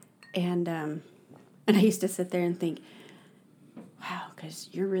 And I used to sit there and think, wow, because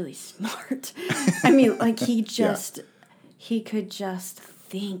you're really smart. I mean, like he could just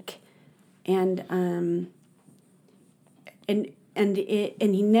think, and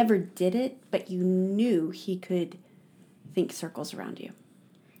he never did it, but you knew he could think circles around you.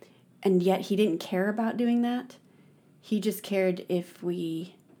 And yet he didn't care about doing that. He just cared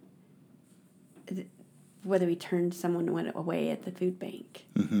whether we turned someone away at the food bank.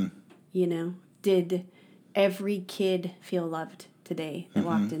 Mm-hmm. You know, did every kid feel loved today that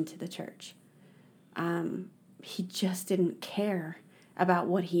walked into the church? He just didn't care about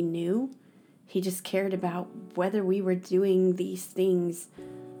what he knew. He just cared about whether we were doing these things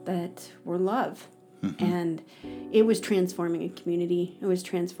that were love. Mm-hmm. And it was transforming a community. It was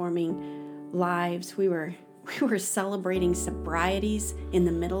transforming lives. We were celebrating sobrieties in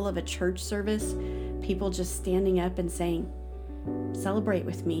the middle of a church service. People just standing up and saying, "Celebrate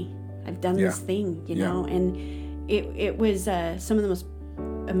with me. I've done this thing," you know. And it was some of the most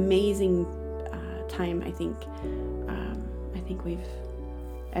amazing time I think we've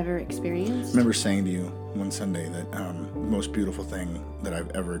ever experienced. I remember saying to you one Sunday that the most beautiful thing that I've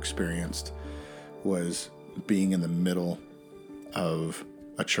ever experienced was being in the middle of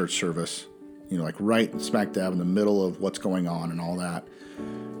a church service, you know, like right smack dab in the middle of what's going on and all that,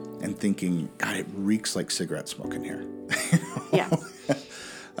 and thinking, God, it reeks like cigarette smoke in here. You know?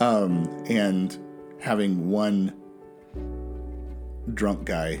 Yeah. And having one drunk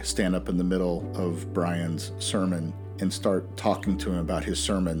guy stand up in the middle of Brian's sermon and start talking to him about his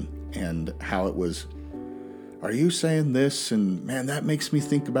sermon and how it was, "Are you saying this? And man, that makes me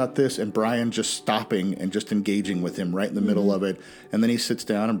think about this." And Brian just stopping and just engaging with him right in the middle of it. And then he sits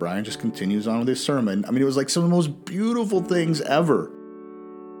down and Brian just continues on with his sermon. I mean, it was like some of the most beautiful things ever.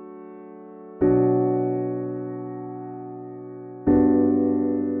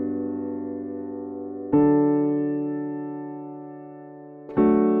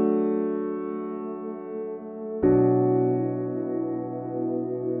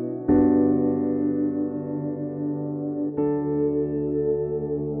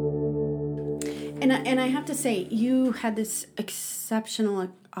 And I have to say, you had this exceptional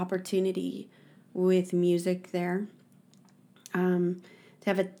opportunity with music there, to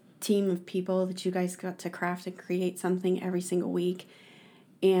have a team of people that you guys got to craft and create something every single week,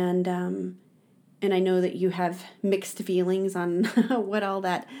 and I know that you have mixed feelings on what all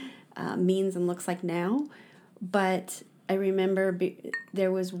that means and looks like now, but I remember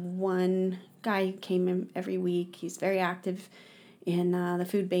there was one guy who came in every week. He's very active in the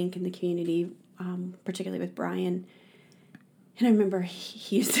food bank in the community. Particularly with Brian. And I remember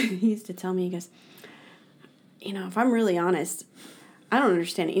he used to tell me, he goes, "You know, if I'm really honest, I don't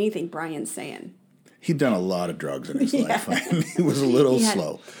understand anything Brian's saying." He'd done a lot of drugs in his life. He was a little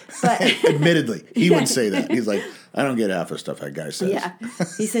slow. But admittedly, he would say that. He's like, "I don't get half the stuff that guy says." Yeah.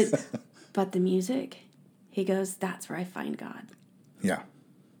 He said, "But the music," he goes, "that's where I find God." Yeah.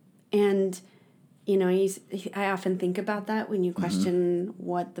 And you know, I often think about that when you question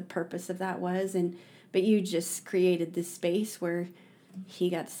what the purpose of that was, but you just created this space where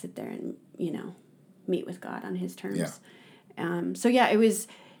he got to sit there and, you know, meet with God on his terms. Yeah. It was,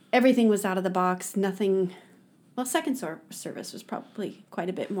 everything was out of the box. Nothing. Well, second service was probably quite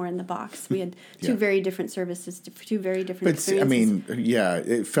a bit more in the box. We had two very different services, two very different experiences. I mean,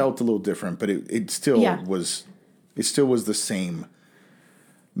 it felt a little different, but it still was. It still was the same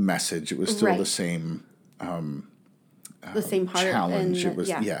message. It was still the same heart challenge. And,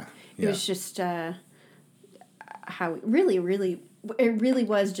 it was just how it really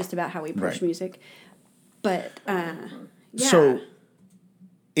was just about how we approach music. But so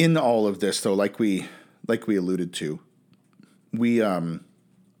in all of this, though, like we alluded to, we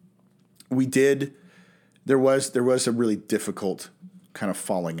did. There was a really difficult kind of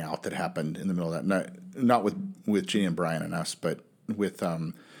falling out that happened in the middle of that. Not with Ginny and Brian and us, but with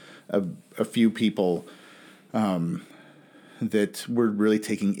a few people that were really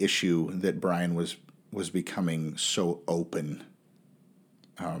taking issue that Brian was becoming so open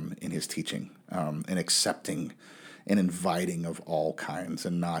in his teaching and accepting and inviting of all kinds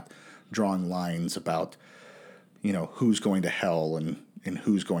and not drawing lines about, you know, who's going to hell and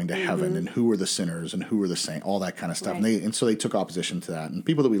who's going to heaven and who are the sinners and who are the saints, all that kind of stuff. Right. And so they took opposition to that, and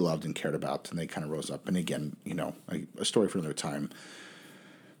people that we loved and cared about, and they kind of rose up. And again, you know, a story for another time.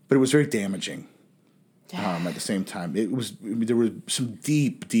 But it was very damaging. At the same time, there were some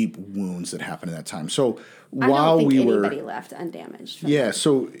deep, deep wounds that happened in that time. So while anybody left undamaged.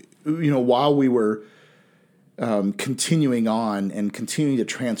 So you know, while we were continuing on and continuing to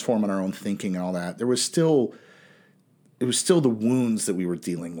transform on our own thinking and all that, it was still the wounds that we were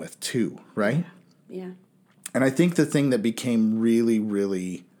dealing with too, right? Yeah. And I think the thing that became really,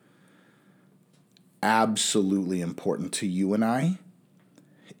 really absolutely important to you and I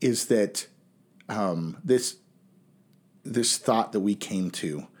is that this thought that we came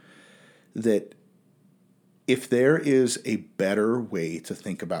to, that if there is a better way to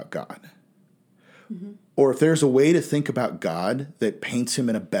think about God, or if there's a way to think about God that paints him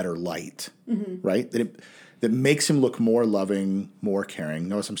in a better light, right? That makes him look more loving, more caring.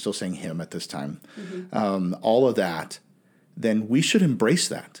 Notice I'm still saying him at this time. All of that, then we should embrace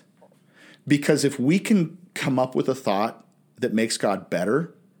that. Because if we can come up with a thought that makes God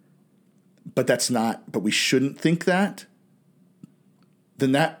better, but we shouldn't think that,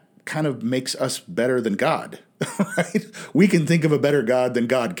 then that kind of makes us better than God, right? We can think of a better God than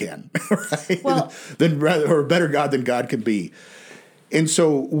God can, right? Well, or a better God than God can be. And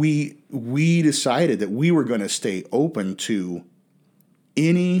so we decided that we were going to stay open to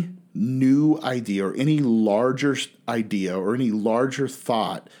any new idea or any larger idea or any larger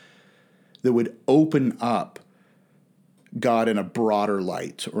thought that would open up God in a broader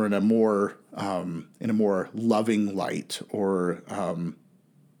light or in a more loving light or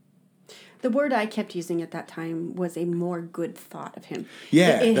the word I kept using at that time was a more good thought of him.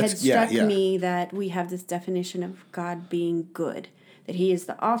 Yeah, it had struck me that we have this definition of God being good, that he is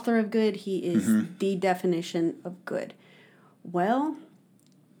the author of good, he is the definition of good. Well,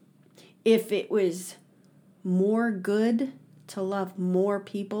 if it was more good to love more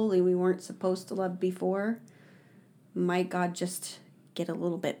people than we weren't supposed to love before, might God just get a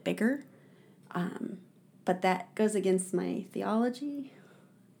little bit bigger? But that goes against my theology.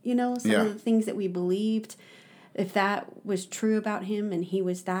 Some of the things that we believed, if that was true about him and he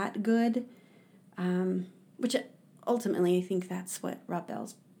was that good, which ultimately I think that's what Rob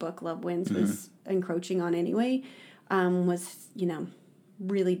Bell's book, Love Wins, was encroaching on anyway, was,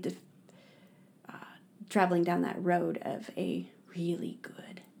 really traveling down that road of a really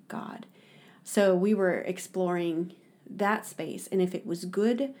good God. So we were exploring that space, and if it was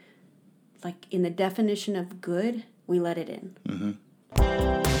good, like in the definition of good, we let it in. Mm-hmm.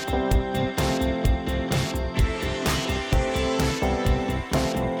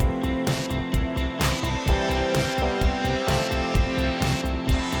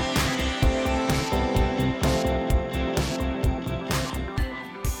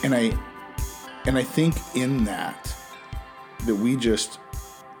 And I think in that we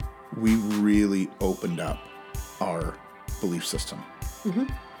really opened up our belief system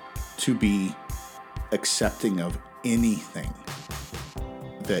to be accepting of anything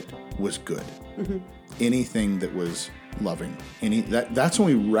that was good, anything that was loving. That's when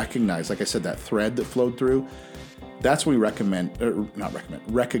we recognize, like I said, that thread that flowed through. That's when we recognized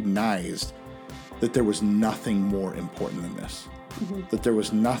that there was nothing more important than this. That there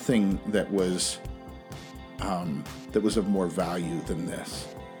was nothing that was of more value than this,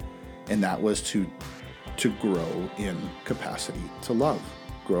 and that was to grow in capacity to love,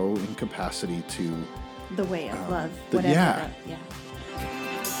 grow in capacity to the way of love. Whatever.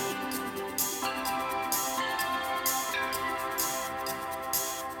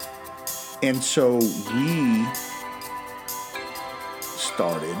 And so we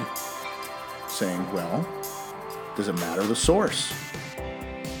started saying, well, does it matter the source?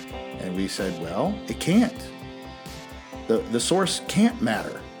 And we said, well, it can't. The source can't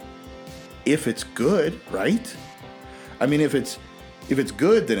matter if it's good, right? I mean, if it's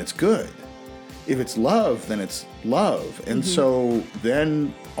good, then it's good. If it's love, then it's love. And so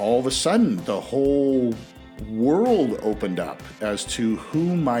then all of a sudden the whole world opened up as to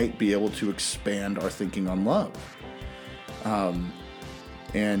who might be able to expand our thinking on love.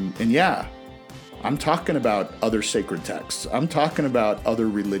 And yeah, I'm talking about other sacred texts. I'm talking about other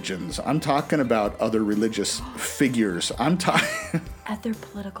religions. I'm talking about other religious figures. I'm talking other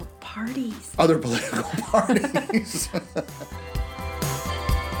political parties. Other political parties.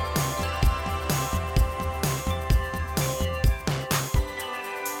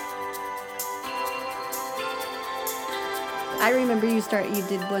 I remember you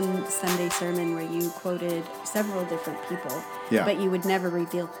did one Sunday sermon where you quoted several different people, but you would never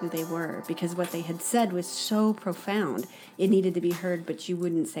reveal who they were because what they had said was so profound. It needed to be heard, but you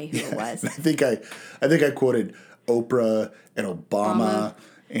wouldn't say who it was. I think I quoted Oprah and Obama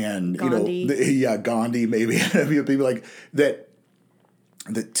and Gandhi. Gandhi maybe. People like that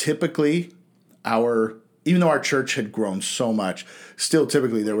typically even though our church had grown so much, still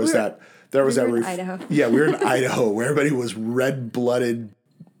typically there was that Idaho. Yeah, we were in Idaho where everybody was red-blooded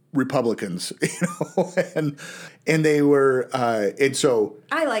Republicans, and they were, and so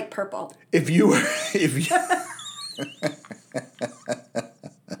I like purple.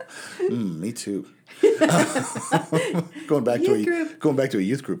 Me too. Going back to a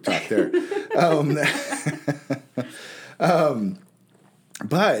youth group talk there.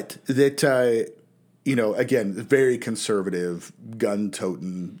 But that. Again, very conservative,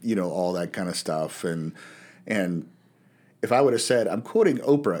 gun-toting, all that kind of stuff. And And if I would have said, I'm quoting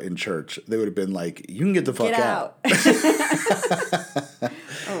Oprah in church, they would have been like, you can get the fuck out.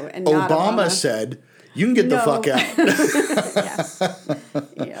 And Obama said, you can get the fuck out.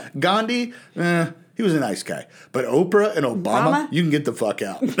 Yeah. Gandhi, he was a nice guy. But Oprah and Obama? You can get the fuck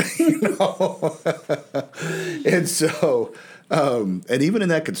out. And so, and even in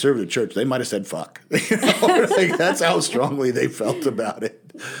that conservative church, they might have said fuck. Like, that's how strongly they felt about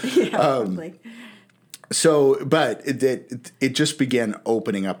it. Yeah, probably. So, but it just began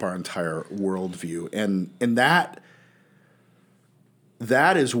opening up our entire worldview. And that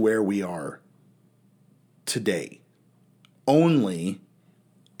is where we are today. Only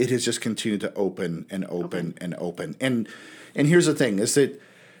it has just continued to open and open and open. And here's the thing, is that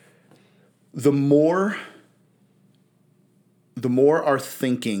the more our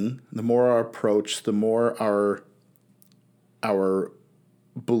thinking, the more our approach, the more our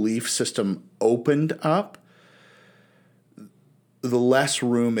belief system opened up, the less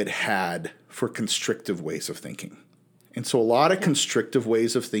room it had for constrictive ways of thinking. And so a lot of constrictive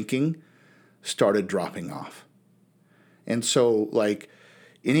ways of thinking started dropping off. And so, like,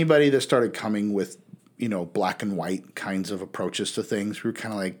 anybody that started coming with, black and white kinds of approaches to things, we were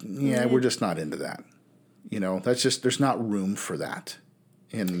kind of like, we're just not into that. That's just, there's not room for that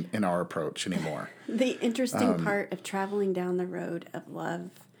in our approach anymore. The interesting part of traveling down the road of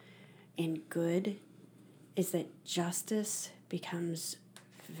love and good is that justice becomes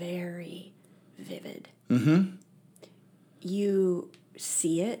very vivid. Mm-hmm. You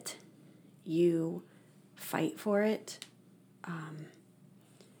see it, you fight for it,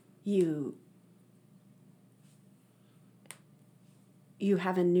 you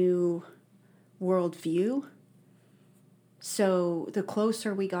have a new worldview. So the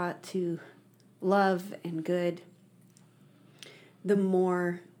closer we got to love and good, the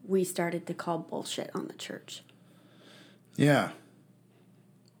more we started to call bullshit on the church. Yeah.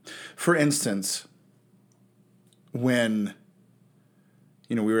 For instance, when,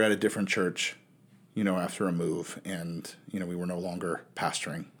 we were at a different church, after a move, and, we were no longer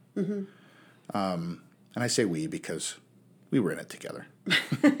pastoring. Mm-hmm. And I say we because we were in it together.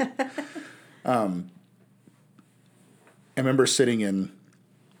 I remember sitting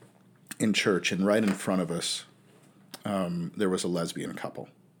in church, and right in front of us, there was a lesbian couple.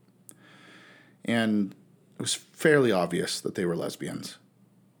 And it was fairly obvious that they were lesbians,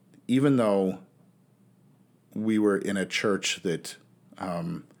 even though we were in a church that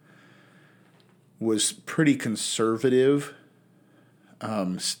was pretty conservative,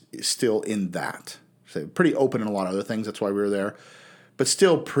 still in that. So pretty open in a lot of other things. That's why we were there. But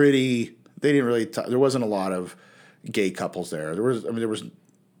still pretty, they didn't really, there wasn't a lot of gay couples there. There was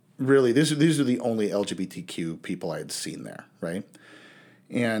really, these are the only LGBTQ people I had seen there, right?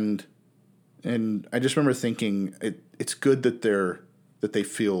 And I just remember thinking it's good that they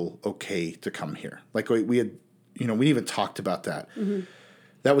feel okay to come here. Like we had, we even talked about that. Mm-hmm.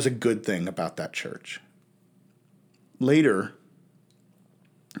 That was a good thing about that church. Later,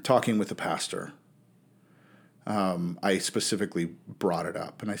 talking with the pastor, I specifically brought it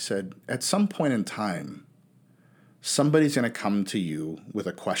up, and I said, at some point in time, somebody's going to come to you with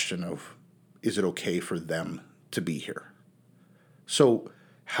a question of, is it okay for them to be here? So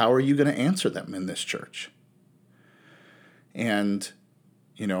how are you going to answer them in this church? And,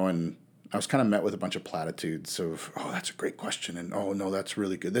 and I was kind of met with a bunch of platitudes of, oh, that's a great question. And, oh, no, that's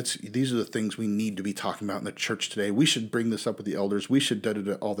really good. These are the things we need to be talking about in the church today. We should bring this up with the elders. We should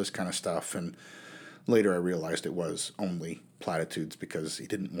da-da-da, all this kind of stuff. And later I realized it was only platitudes because he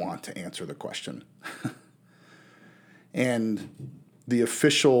didn't want to answer the question. And the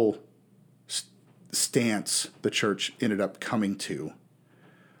official stance the church ended up coming to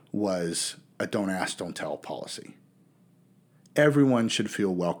was a don't ask, don't tell policy. Everyone should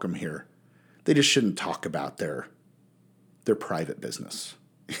feel welcome here. They just shouldn't talk about their private business.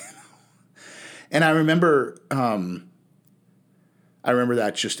 And I remember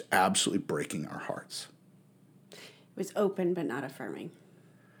that just absolutely breaking our hearts. It was open but not affirming.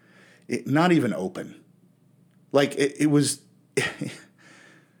 Not even open. Like it was,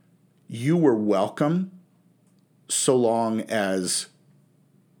 you were welcome so long as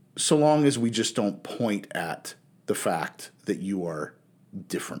we just don't point at the fact that you are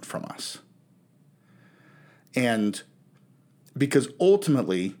different from us. And because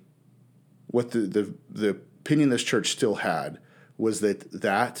ultimately what the opinion this church still had was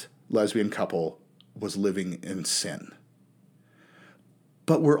that lesbian couple was living in sin.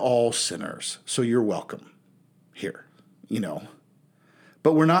 But we're all sinners, so you're welcome here,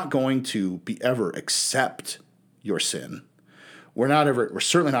 But we're not going to ever accept your sin. We're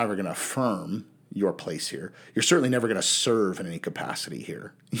certainly not ever going to affirm your place here. You're certainly never going to serve in any capacity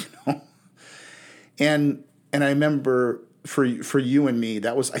here, you know? And I remember for you and me,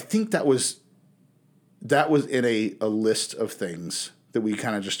 I think that was in a list of things that we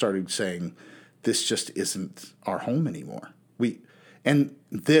kind of just started saying, this just isn't our home anymore. And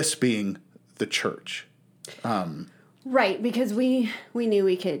this being the church. Right, because we knew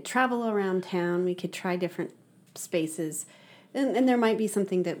we could travel around town, we could try different spaces, and there might be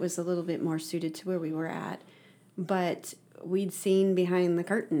something that was a little bit more suited to where we were at, but we'd seen behind the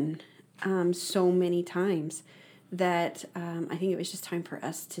curtain so many times that I think it was just time for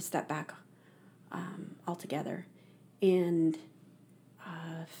us to step back altogether and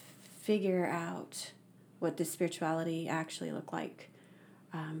figure out what this spirituality actually looked like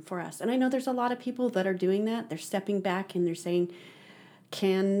for us. And I know there's a lot of people that are doing that. They're stepping back and they're saying,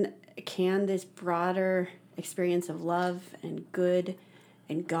 can this broader experience of love and good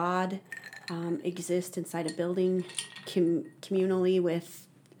and God exist inside a building communally with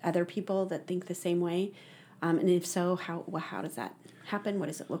other people that think the same way? And if so, how does that happen? What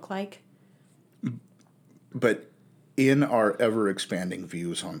does it look like? But in our ever-expanding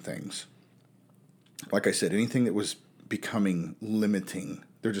views on things, like I said, anything that was becoming limiting,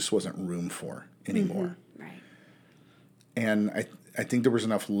 there just wasn't room for anymore. Mm-hmm. Right. And I think there was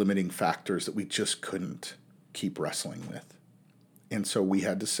enough limiting factors that we just couldn't keep wrestling with. And so we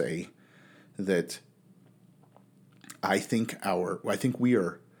had to say that I think we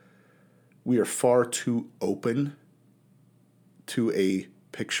are far too open to a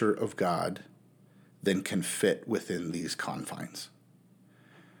picture of God than can fit within these confines.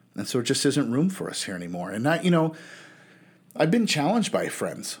 And so it just isn't room for us here anymore. And I've been challenged by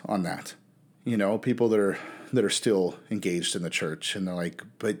friends on that. People that are still engaged in the church, and they're like,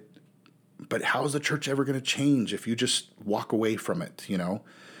 but how is the church ever going to change if you just walk away from it?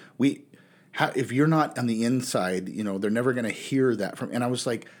 If you're not on the inside, they're never going to hear that from. And I was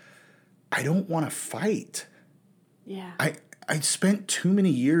like, I don't want to fight. Yeah. I spent too many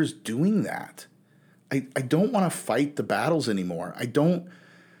years doing that. I don't want to fight the battles anymore. I don't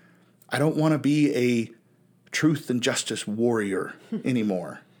want to be a truth and justice warrior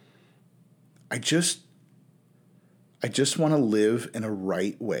anymore. I just want to live in a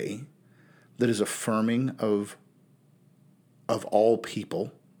right way that is affirming of all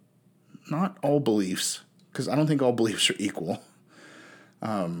people, not all beliefs, because I don't think all beliefs are equal.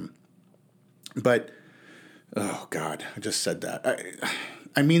 But, oh God, I just said that.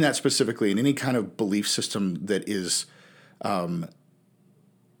 I mean that specifically in any kind of belief system that is,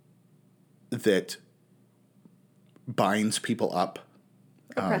 that binds people up,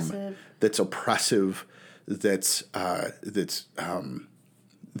 Oppressive. That's oppressive, that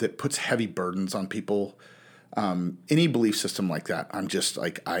puts heavy burdens on people. Any belief system like that, I'm just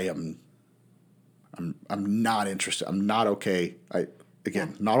like, I'm not interested. I'm not okay.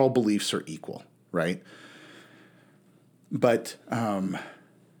 Not all beliefs are equal, right? But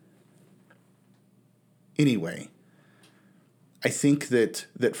anyway, I think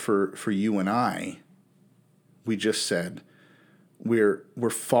that for you and I, we just said we're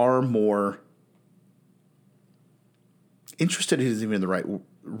far more interested isn't even the right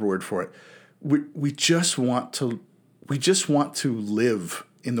word for it. We just want to live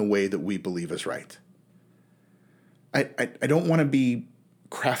in the way that we believe is right. I don't want to be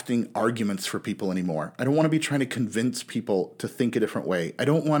crafting arguments for people anymore. I don't want to be trying to convince people to think a different way. I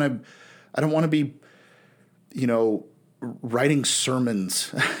don't want to be, writing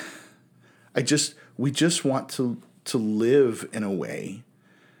sermons. We just want to live in a way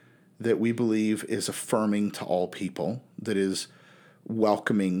that we believe is affirming to all people, that is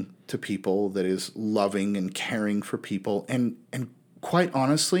welcoming to people, that is loving and caring for people, and quite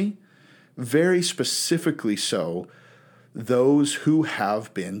honestly, very specifically so, those who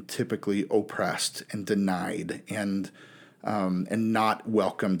have been typically oppressed and denied and not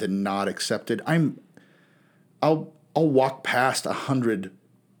welcomed and not accepted. I'll walk past 100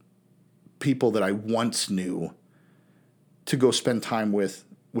 people that I once knew to go spend time with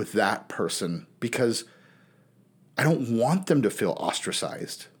that person because I don't want them to feel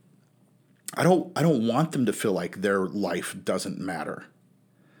ostracized. I don't want them to feel like their life doesn't matter.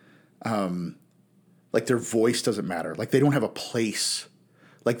 Like their voice doesn't matter. Like they don't have a place.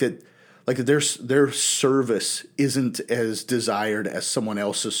 Like that their service isn't as desired as someone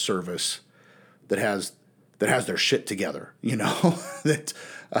else's service that has their shit together, that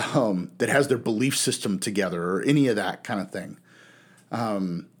has their belief system together or any of that kind of thing.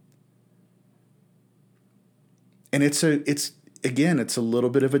 And it's a little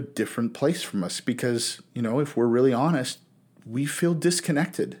bit of a different place from us because, if we're really honest, we feel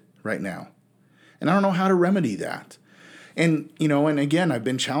disconnected right now. And I don't know how to remedy that. And, and again, I've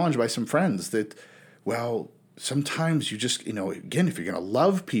been challenged by some friends that, well, sometimes you just, again, if you're going to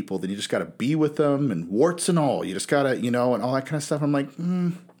love people, then you just got to be with them and warts and all. You just got to, and all that kind of stuff. I'm like,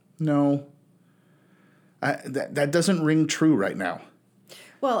 no. That doesn't ring true right now.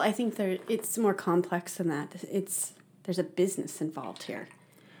 Well, I think it's more complex than that. There's a business involved here.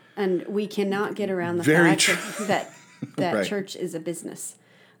 And we cannot get around the fact that right. Church is a business.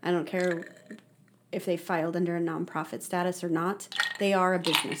 I don't care if they filed under a nonprofit status or not. They are a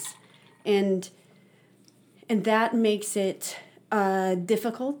business. And that makes it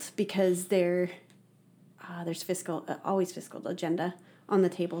difficult because there's always fiscal agenda on the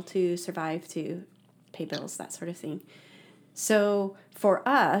table to survive, to pay bills, that sort of thing. So for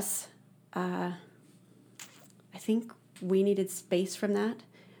us, I think we needed space from that.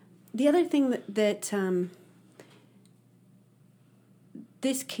 The other thing that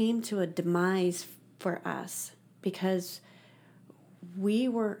this came to a demise for us because we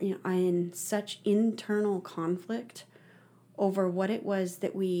were in such internal conflict over what it was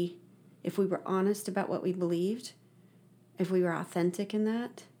that if we were honest about what we believed, if we were authentic in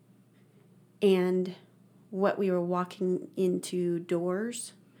that, and what we were walking into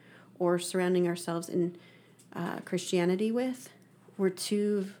doors or surrounding ourselves in Christianity with, were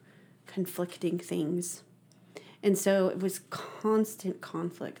two conflicting things. And so it was constant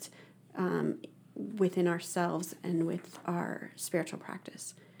conflict within ourselves and with our spiritual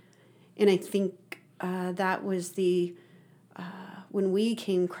practice. And I think that was when we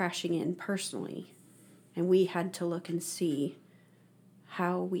came crashing in personally, and we had to look and see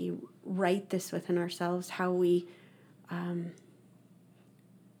how we right this within ourselves, how we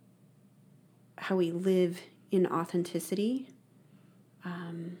live in authenticity.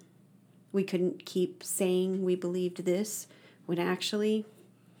 We couldn't keep saying we believed this when actually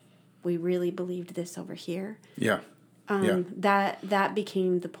we really believed this over here. Yeah. That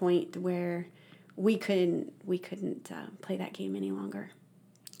became the point where we couldn't play that game any longer.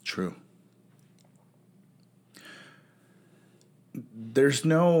 True. There's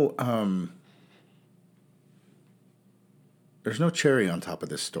no cherry on top of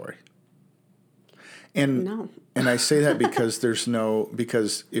this story. And no. And I say that because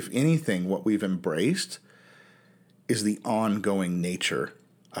because if anything, what we've embraced is the ongoing nature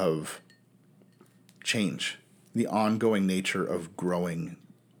of change, the ongoing nature of growing,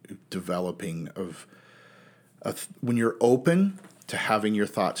 developing, of when you're open to having your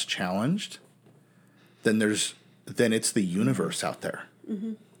thoughts challenged, then it's the universe out there.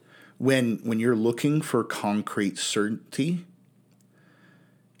 Mm-hmm. When you're looking for concrete certainty,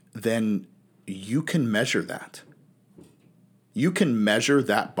 then you can measure that. You can measure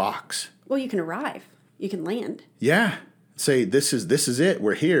that box. Well, you can arrive. You can land. Yeah. Say, this is it.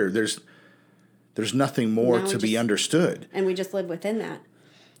 We're here. There's nothing more to be understood. And we just live within that.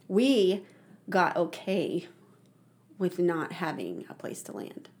 We got okay with not having a place to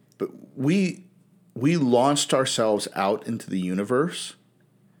land. But we launched ourselves out into the universe,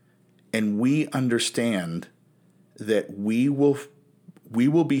 and we understand that we will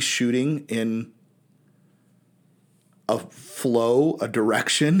be shooting in a flow, a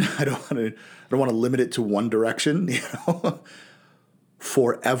direction. I don't want to limit it to one direction,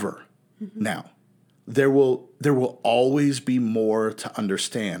 forever. Mm-hmm. Now, there will always be more to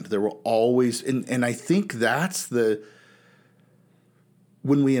understand. There will always, and I think that's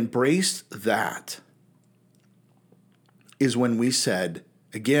when we embraced that is when we said,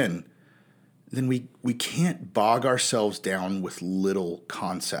 again, then we can't bog ourselves down with little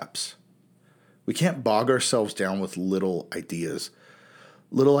concepts. We can't bog ourselves down with little ideas.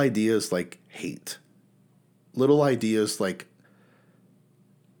 Little ideas like hate. Little ideas like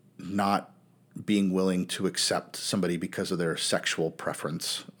not being willing to accept somebody because of their sexual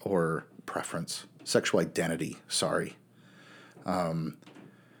sexual identity, sorry.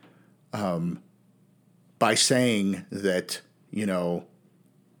 By saying that,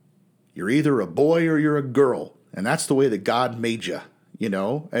 you're either a boy or you're a girl, and that's the way that God made you,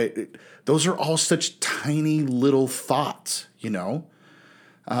 those are all such tiny little thoughts, And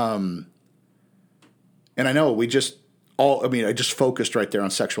I know I just focused right there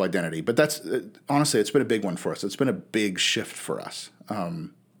on sexual identity, but that's, honestly, it's been a big one for us. It's been a big shift for us.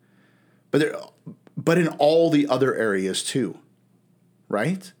 But in all the other areas too,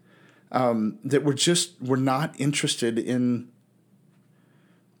 right? That we're not interested in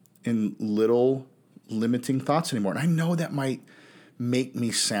little limiting thoughts anymore. And I know that might make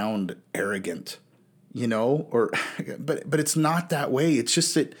me sound arrogant, but it's not that way. It's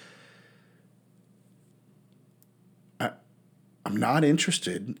just that I'm not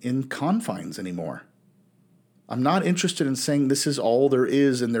interested in confines anymore. I'm not interested in saying this is all there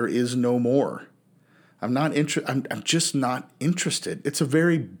is and there is no more. I'm just not interested. It's a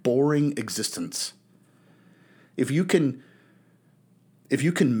very boring existence. If you can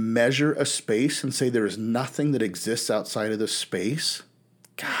measure a space and say there is nothing that exists outside of this space,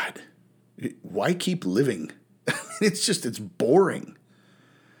 God, why keep living? It's boring.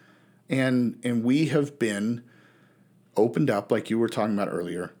 And we have been opened up, like you were talking about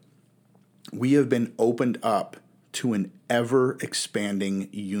earlier. We have been opened up to an ever-expanding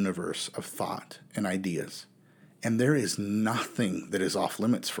universe of thought and ideas. And there is nothing that is off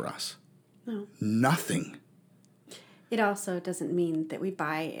limits for us. No. Nothing. It also doesn't mean that we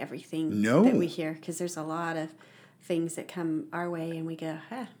buy everything that we hear, because there's a lot of things that come our way and we go,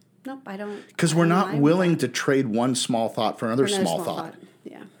 nope, I don't. Because we're not willing to trade one small thought for another small thought.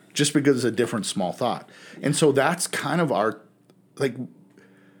 Yeah. Just because it's a different small thought. And so that's kind of our,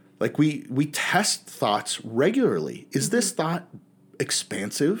 like we test thoughts regularly. Is this thought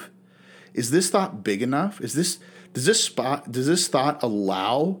expansive? Is this thought big enough? Does this thought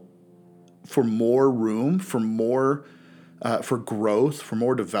allow for more room, for more, for growth, for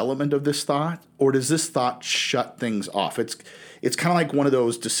more development of this thought? Or does this thought shut things off? It's kind of like one of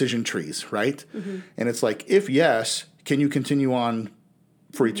those decision trees, right? Mm-hmm. And it's like, if yes, can you continue on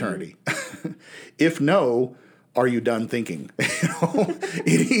for eternity? Mm-hmm. If no, are you done thinking?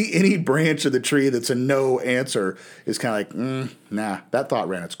 Any branch of the tree that's a no answer is kind of like, nah, that thought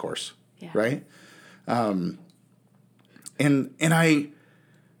ran its course, right? And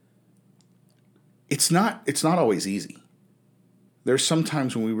it's not always easy. There's some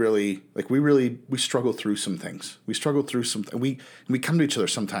times when we struggle through some things. We struggle through we come to each other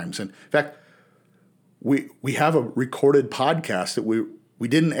sometimes. And in fact, we have a recorded podcast that we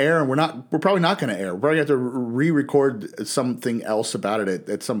didn't air, and we're probably not going to air. We're probably going to have to re-record something else about it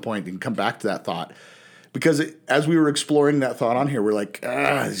at some point and come back to that thought. Because as we were exploring that thought on here, we're like,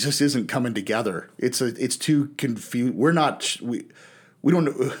 it just isn't coming together. It's too confused. We're too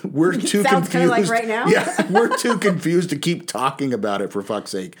Sounds confused. kind of like right now. Yeah, we're too confused to keep talking about it, for fuck's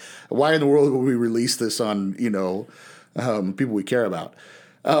sake. Why in the world would we release this on, people we care about?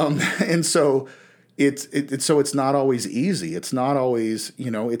 And so it's not always easy. It's not always,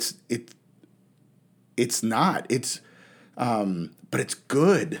 it's not. But it's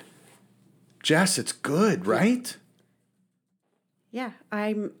good. Jess, it's good, right? Yeah,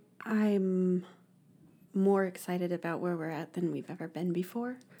 I'm more excited about where we're at than we've ever been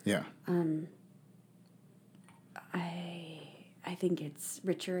before. Yeah. I think it's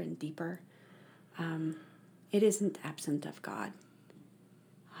richer and deeper. It isn't absent of God.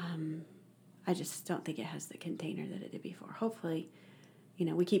 I just don't think it has the container that it did before. Hopefully,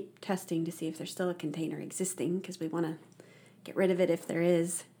 we keep testing to see if there's still a container existing, because we want to get rid of it if there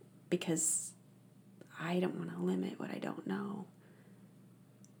is, because I don't want to limit what I don't know.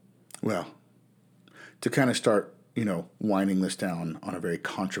 Well, to kind of start, winding this down on a very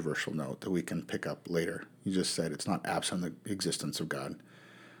controversial note that we can pick up later. You just said it's not absent the existence of God.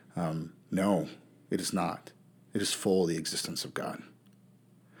 No, it is not. It is full of the existence of God.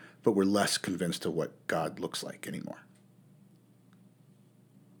 But we're less convinced of what God looks like anymore.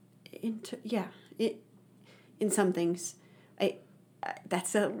 In some things,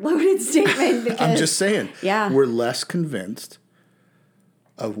 that's a loaded statement. Because, I'm just saying. Yeah. We're less convinced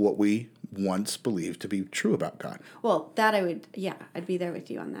of what we once believed to be true about God. Well, that I'd be there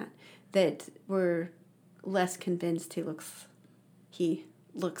with you on that. That we're less convinced he looks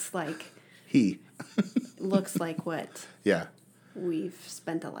like looks like what we've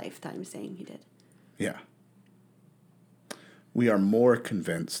spent a lifetime saying he did. Yeah. We are more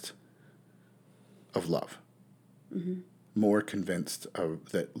convinced of love. Mm-hmm. More convinced of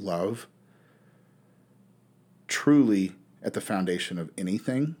that love truly at the foundation of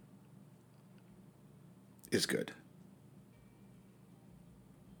anything is good.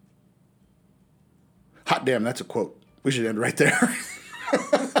 Hot damn, that's a quote. We should end right there.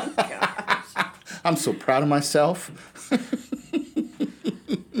 Oh my gosh. I'm so proud of myself.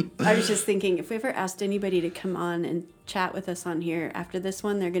 I was just thinking, if we ever asked anybody to come on and chat with us on here after this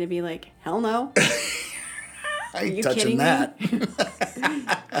one, they're going to be like, hell no. I ain't touching that.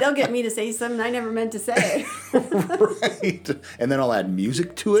 They'll get me to say something I never meant to say. Right. And then I'll add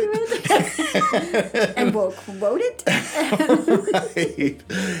music to it. And we'll quote it. Right.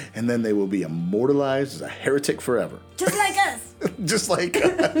 And then they will be immortalized as a heretic forever. Just like us. Just like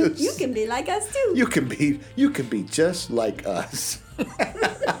us. You can be like us too. You can be just like us.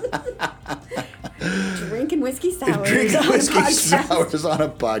 Drinking whiskey sours on a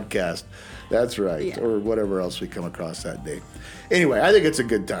podcast. That's right. Yeah. Or whatever else we come across that day. Anyway, I think it's a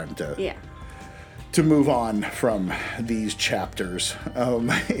good time to move on from these chapters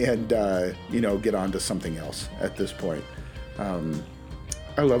and get on to something else at this point.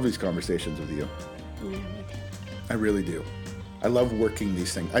 I love these conversations with you. Yeah, I really do. I love working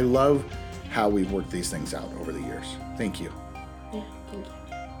these things. I love how we've worked these things out over the years. Thank you. Yeah, thank you.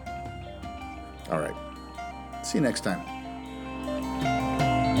 All right. See you next time.